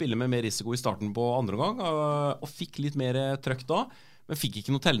å spille med mer risiko i starten på andre gang, og fikk litt mer trøkk da, men fikk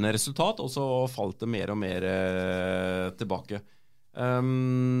ikke noe tellende resultat, og så falt det mer og mer tilbake.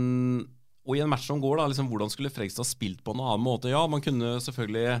 Og i en match som går da, liksom, hvordan skulle Fredrikstad spilt på en annen måte? Ja, man kunne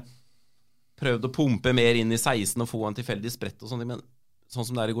selvfølgelig prøvd å pumpe mer inn i 16 og få en tilfeldig sprett og sånt, men sånn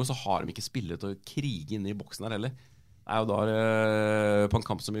som det i går, så har de ikke spillet til å krige inn i boksen her heller. Det jo da på en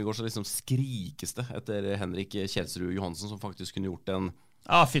kamp som i går, så liksom skrikes det etter Henrik Kjelsrud Johansen, som faktisk kunne gjort en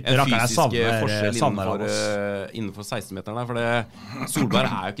fysisk forskjell innenfor 16-meteren der, for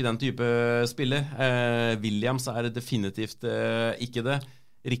Solberg jo ikke den type spiller. Williams definitivt ikke det.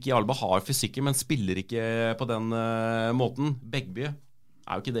 Ricky Alba har fysikken, men spiller ikke på den måten. Begby jo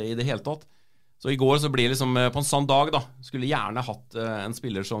ikke det i det hele tatt. Så i går så blir det liksom på en sånn dag da, skulle gjerne hatt en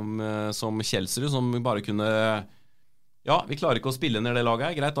spiller som Kjelsrud, som bare kunne, vi klarer ikke å spille ned det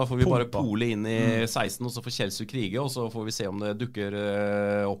laget, greit, da får vi bare pole inn i 16, og så får Kjelsrud krige, og så får vi se om det dukker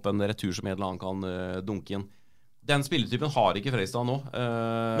opp en retur som en eller annen kan dunke inn. Den spilletypen har ikke Freistad nå,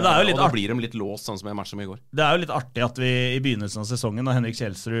 og da blir de litt låst, sånn som en match som i går. Det jo litt artig at vi i begynnelsen av sesongen, da Henrik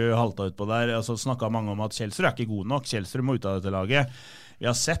Kjelsrud halta ut på der, altså snakket mange om at Kjelsrud ikke god nok, Kjelsrud må ut av dette laget. Vi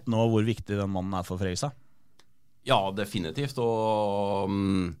har sett nå hvor viktig den mannen for Freistad. Ja, definitivt, og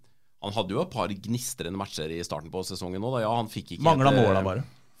han hadde jo et par gnistrende matcher i starten på sesongen nå. Da. Ja, han fikk ikke manglet målet bare.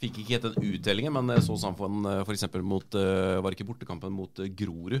 Fikk ikke etter uttellingen, men så han for eksempel mot, var ikke bortekampen mot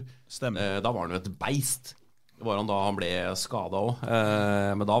Grorud. Stemmer. Da var han jo et beist. Det var han da han ble skadet også.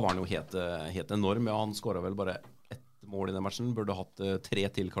 Men da var han jo helt enorm. Ja, han skåret vel bare 1 mål i den matchen. Burde hatt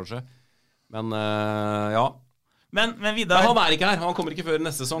 3 til, kanskje. Men ja. Men Vidar, han ikke her, han kommer ikke før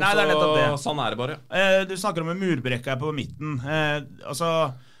neste sesong. Nei, så sånn det bare. Du snakker om en murbrekke på midten.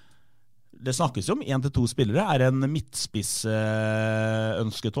 Altså, det snakkes jo om 1-2 spillere. Det en midtspiss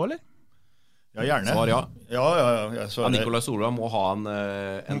ønsket, eller? Ja, gjerne. Svar ja. Ja, Nikolai Solberg må ha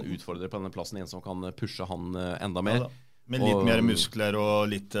en utfordrer på denne plassen, en som kan pushe han enda mer. Ja, med litt mer muskler og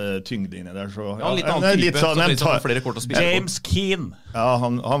litt tyngde inni der. Så, litt annen type, så flere kort å spille James Keane. Ja,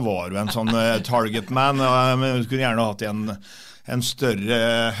 han var jo en sånn target man. Men skulle gjerne hatt en større,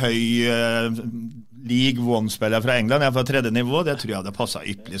 høy League One-spiller fra England. Fra 3. nivå, det tror jeg hadde passet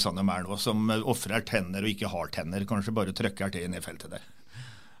ypperlig sånn de nå, som offrer tenner og ikke har tenner. Kanskje bare trykker til inn i feltet der.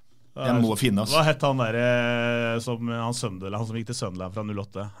 Den må finnes. Hva hette han der som gikk til Sunderland fra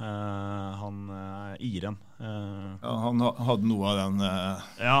 08? Han Iren. Ja, han hadde noe av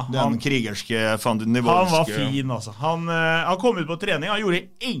den krigerske nivåske. Han var fin, altså. Han kom ut på trening, han gjorde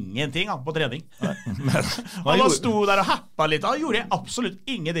ingenting på trening. Han sto der og happa litt. Han gjorde absolutt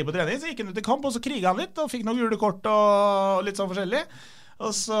ingenting på trening. Så gikk han ut i kamp, og så kriget han litt, og fikk noen gule kort og litt sånn forskjellig.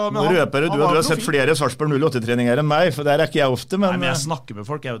 Nå røper du har sett flere Sarpsborg 08-treninger enn meg, for der ikke jeg ofte. Men jeg snakker med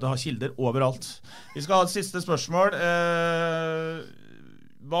folk, jeg vet, har kilder overalt. Vi skal ha et siste spørsmål.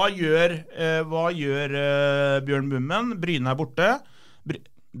 Hva gjør Bjørn Bummen? Bryne borte.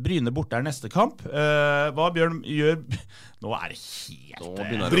 Bryne borte neste kamp. Hva Bjørn gjør... Nå det helt...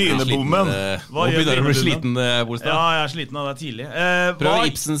 Brynebommen. Nå begynner du å bli sliten, Bolstad. Ja, jeg sliten av det tidlig. Prøv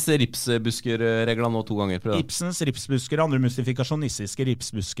Ibsens ripsbuskerregler nå 2 ganger. Prøv. Ibsens ripsbusker, andre mystifikasjonistiske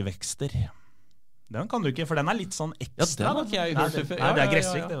ripsbuskevekster. Den kan du ikke, for den litt sånn ekstra. Ja, den har ikke jeg hørt før. Nei, det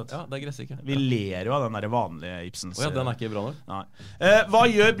Gressvik, det vet du. Ja, det Gressvik, ja. Vi ler jo av den der vanlige Ibsens. Ja, den ikke bra nok. Nei. Hva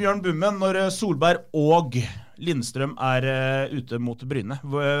gjør Bjørn Bummen når Solberg og Lindstrøm ute mot Bryne?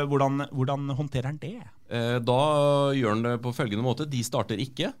 Hvordan håndterer han det? Da gjør han det på følgende måte. De starter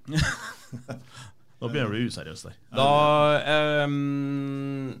ikke. Da begynner du useriøst der.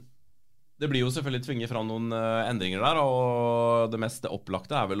 Det blir jo selvfølgelig tvinget fram noen endringer der, og det mest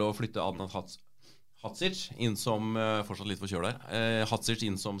opplagte vel å flytte Adnan Hadzic inn som, fortsatt litt forkjøl der, Hadzic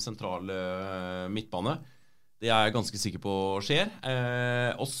inn som sentral midtbane. Det jeg ganske sikker på skjer.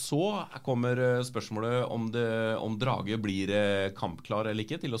 Og så kommer spørsmålet om Drage blir kampklar eller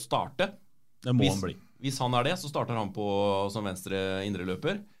ikke til å starte. Det må han bli. Hvis han det, så starter han på som venstre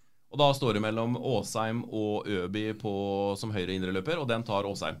indreløper. Og da står det mellom Åsheim og Øby som høyre indreløper, og den tar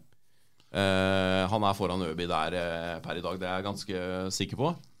Åsheim. Han foran Øby der per i dag, det jeg ganske sikker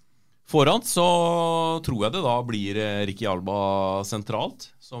på. Foran så tror jeg det da blir Ricky Alba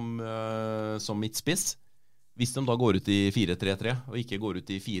sentralt som midtspiss. Hvis de da går ut i 4-3-3 og ikke går ut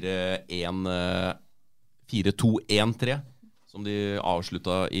i 4-2-1-3 som de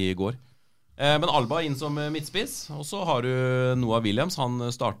avsluttet i går. Men Alba inn som midtspiss, og så har du Noah Williams,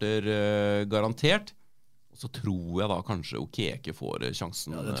 han starter garantert. Og så tror jeg da kanskje Okeke får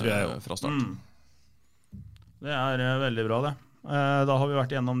sjansen fra start. Det veldig bra det. Da har vi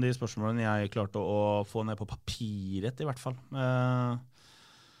vært gjennom de spørsmålene jeg klarte å få ned på papiret i hvert fall.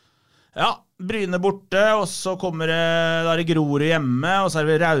 Ja, Bryne borte, og så kommer det Grorud hjemme, og så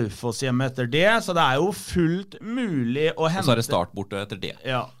det Raufoss hjemme etter det, så det jo fullt mulig å hente. Og så det Start borte etter det.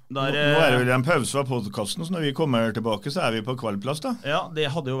 Ja. Nå det vel en pause av podcasten, så når vi kommer tilbake så vi på kvalplass da. Ja, det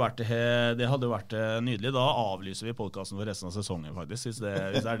hadde jo vært nydelig. Da avlyser vi podcasten for resten av sesongen faktisk, hvis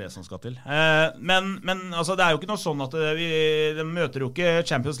det det som skal til. Men altså, det jo ikke noe sånn at de møter jo ikke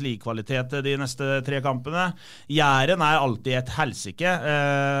Champions League-kvalitet de neste 3 kampene. Jæren alltid et helsike.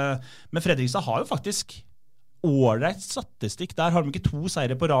 Men Fredrikstad har jo faktisk ålreit statistikk. Der har de ikke 2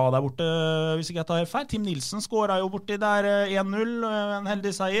 seire på rad der borte, hvis ikke jeg tar feil. Tim Nilsen skåret jo borti der 1-0, en heldig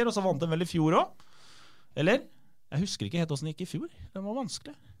seier, og så vant de vel i fjor også. Eller? Jeg husker ikke helt hvordan det gikk i fjor. Det var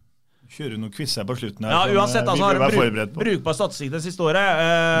vanskelig. Kjører noen quizzer på slutten her. Ja, uansett, altså har de brukbar statistikk det siste året.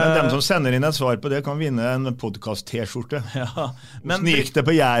 Men dem som sender inn et svar på det kan vinne en podcast-t-skjorte. Ja, men gikk det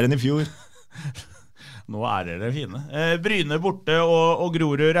på Jæren i fjor? Nå det fine. Bryne borte og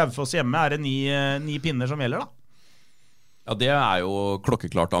Grorud Raufoss hjemme. Det 9 pinner som gjelder da? Ja, det jo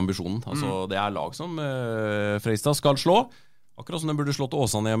klokkeklart ambisjonen. Altså, det lag som Freistad skal slå. Akkurat som de burde slått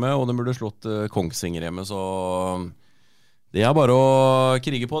Åsane hjemme, og de burde slått Kongsvinger hjemme. Så det bare å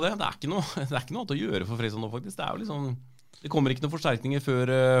krige på det. Det ikke noe annet å gjøre for Freistad nå, faktisk. Det jo liksom, det kommer ikke noen forsterkninger før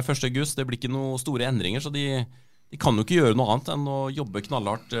 1. august. Det blir ikke noen store endringer, så de kan jo ikke gjøre noe annet enn å jobbe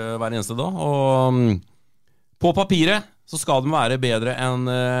knallhardt hver eneste dag. Og på papiret så skal de være bedre enn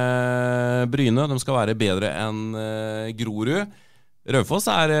Bryne, de skal være bedre enn Grorud. Raufoss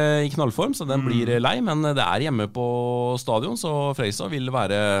i knallform, så den blir lei, men det hjemme på stadion, så Freistad vil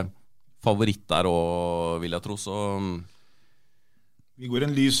være favoritt der, og vil jeg tro, så... Vi går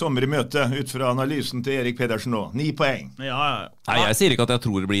en lys sommer i møte ut fra analysen til Erik Pedersen nå. 9 poeng. Ja. Nei, jeg sier ikke at jeg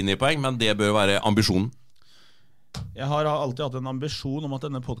tror det blir 9 poeng, men det bør være ambisjonen. Jeg har alltid hatt en ambisjon om at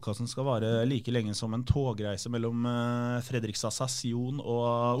denne podcasten skal vare like lenge som en togreise mellom Fredrikstad Stasjon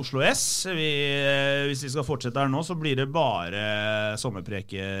og Oslo S. Hvis vi skal fortsette her nå, så blir det bare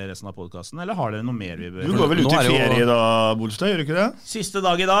sommerprek resten av podcasten, eller har dere noe mer vi bør? Du går vel ut i ferie da, Bolstad, gjør du ikke det? Siste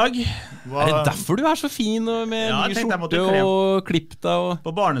dag i dag. Det derfor du så fin med ny skjorte og klipp deg? Og...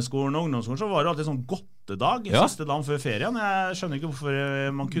 På barneskolen og ungdomsskolen så var det alltid sånn godt dag, siste dagen før ferien. Jeg skjønner ikke hvorfor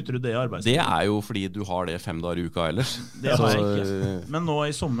man kutter ut det i arbeidstiden. Det jo fordi du har det 5 dager i uka ellers. Det har jeg ikke. Men nå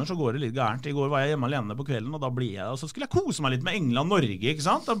i sommer så går det litt gærent. I går var jeg hjemme alene på kvelden, og da ble jeg, og så skulle jeg kose meg litt med England-Norge, ikke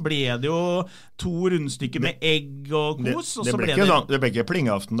sant? Da ble det jo 2 rundstykker med egg og kos. Det ble ikke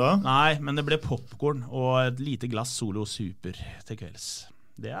plingeaften da? Nei, men det ble popcorn og et lite glass Solo Super til kvelds.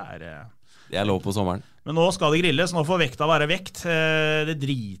 Det lov på sommeren. Men nå skal det grilles, nå får vekta være vekt. Det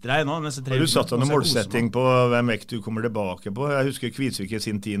driter deg nå. Har du satt noen målsetting på hvem vekt du kommer tilbake på? Jeg husker Kvisvik i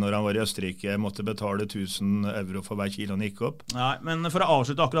sin tid når han var i Østerrike, måtte betale 1000 euro for hver kilo han gikk opp. Nei, men for å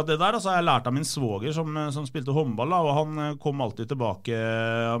avslutte akkurat det der, så har jeg lært av min svoger som spilte håndball, og han kom alltid tilbake,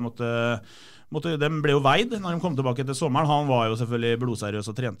 de ble jo veid når de kom tilbake til sommeren. Han var jo selvfølgelig blodseriøs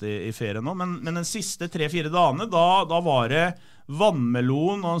og trente i ferien nå, men den siste 3-4 dagene, da var det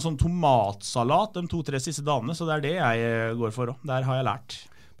vannmelon og en sånn tomatsalat de 2-3 siste dagene, så det det jeg går for også. Der har jeg lært.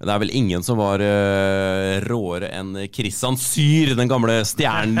 Men det vel ingen som var råere enn Christian Syr, den gamle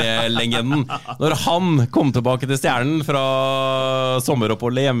stjernelegenden. Når han kom tilbake til stjernen fra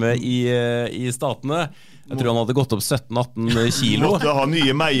sommeroppholdet hjemme i Statene, jeg tror han hadde gått opp 17-18 kilo. Måtte ha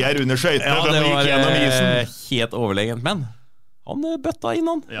nye meier under skøytene for han gikk gjennom isen. Helt overlegent, men han bøtta inn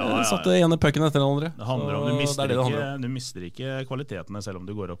han. Satte ene pucken etter den andre. Det handler om, du mister ikke kvalitetene selv om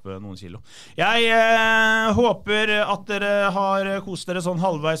du går opp noen kilo. Jeg håper at dere har kost dere sånn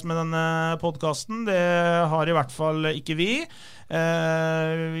halvveis med denne podcasten. Det har i hvert fall ikke vi.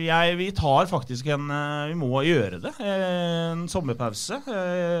 Vi tar faktisk vi må gjøre det, en sommerpause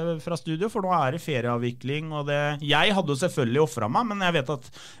fra studio, for nå det ferieavvikling, og jeg hadde jo selvfølgelig offret meg, men jeg vet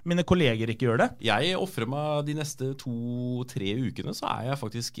at mine kolleger ikke gjør det. Jeg offrer meg de neste 2-3 ukene, så jeg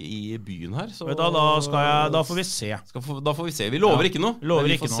faktisk i byen her. Så da får vi se. Da får vi se. Vi lover ikke noe.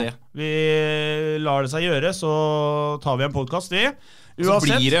 Vi lar det seg gjøre, så tar vi en podcast, vi. Så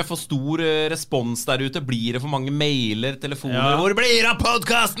blir det for stor respons der ute. Blir det for mange mailer, telefoner. Hvor blir det av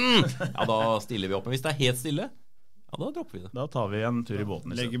podcasten? Ja, da stiller vi opp. Men hvis det helt stille, ja, da dropper vi det. Da tar vi en tur i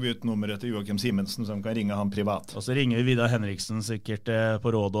båten. Legger vi ut nummeret til Joakim Simensen, som kan ringe han privat. Og så ringer vi Vidar Henriksen sikkert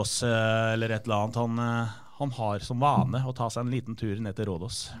på Rådås eller et eller annet. Han har som vane å ta seg en liten tur ned til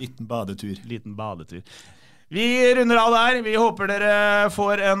Rådås. Liten badetur. Vi runder av der. Vi håper dere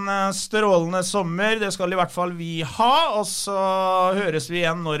får en strålende sommer. Det skal i hvert fall vi ha. Og så høres vi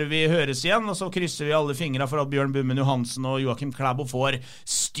igjen når vi høres igjen. Og så krysser vi alle fingrene for at Bjørn Bummen Johansen og Joakim Klæbo får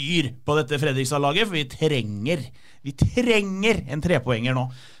styr på dette Fredrikstad-laget. For vi trenger en 3-poenger nå.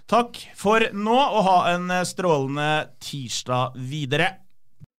 Takk for nå, og ha en strålende tirsdag videre.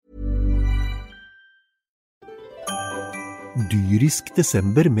 Dyrisk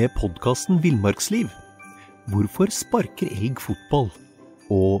desember med podcasten Villmarksliv. Hvorfor sparker elg fotball?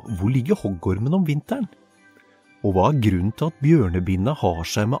 Og hvor ligger hoggormen om vinteren? Og hva grunnen til at bjørnebinna har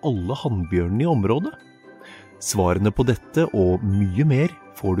seg med alle hannbjørnene i området? Svarene på dette og mye mer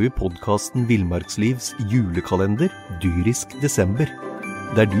får du i podcasten Villmarkslivs julekalender Dyrisk desember,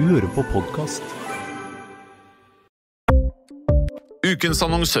 der du hører på podcast. Ukens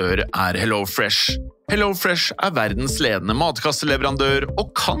annonsør HelloFresh. HelloFresh verdens ledende matkasseleverandør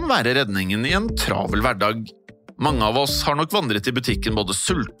og kan være redningen i en travel hverdag. Mange av oss har nok vandret i butikken både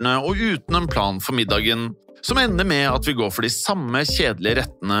sultne og uten en plan for middagen, som ender med at vi går for de samme kjedelige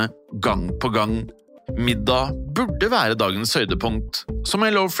rettene gang på gang. Middag burde være dagens høydepunkt. Som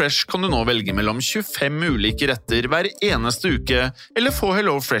HelloFresh kan du nå velge mellom 25 ulike retter hver eneste uke, eller få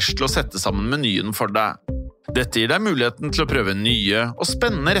HelloFresh til å sette sammen menyen for deg. Dette gir deg muligheten til å prøve nye og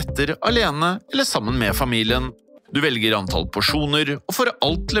spennende retter alene eller sammen med familien. Du velger antall porsjoner og får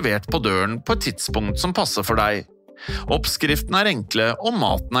alt levert på døren på et tidspunkt som passer for deg. Oppskriftene enkle og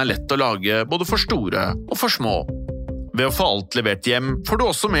maten lett å lage både for store og for små. Ved å få alt levert hjem får du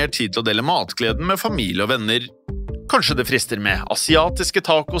også mer tid til å dele matgleden med familie og venner. Kanskje det frister med asiatiske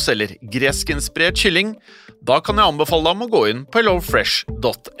tacos eller greskinspirert kylling? Da kan jeg anbefale deg om å gå inn på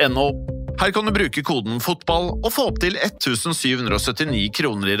hellofresh.no. Her kan du bruke koden fotball og få opp til 1779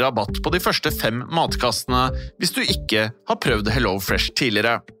 kroner i rabatt på de første 5 matkastene hvis du ikke har prøvd HelloFresh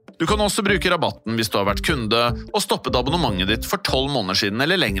tidligere. Du kan også bruke rabatten hvis du har vært kunde og stoppet abonnementet ditt for 12 måneder siden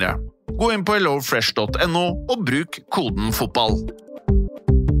eller lengre. Gå inn på hellofresh.no og bruk koden fotball.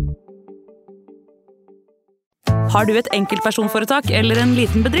 Har du et enkeltpersonforetak eller en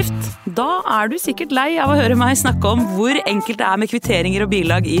liten bedrift? Da du sikkert lei av å høre meg snakke om hvor enkelt det med kvitteringer og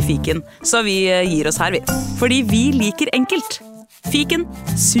bilag i fiken. Så vi gir oss her, vi. Fordi vi liker enkelt. Fiken,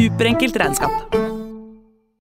 superenkelt regnskap.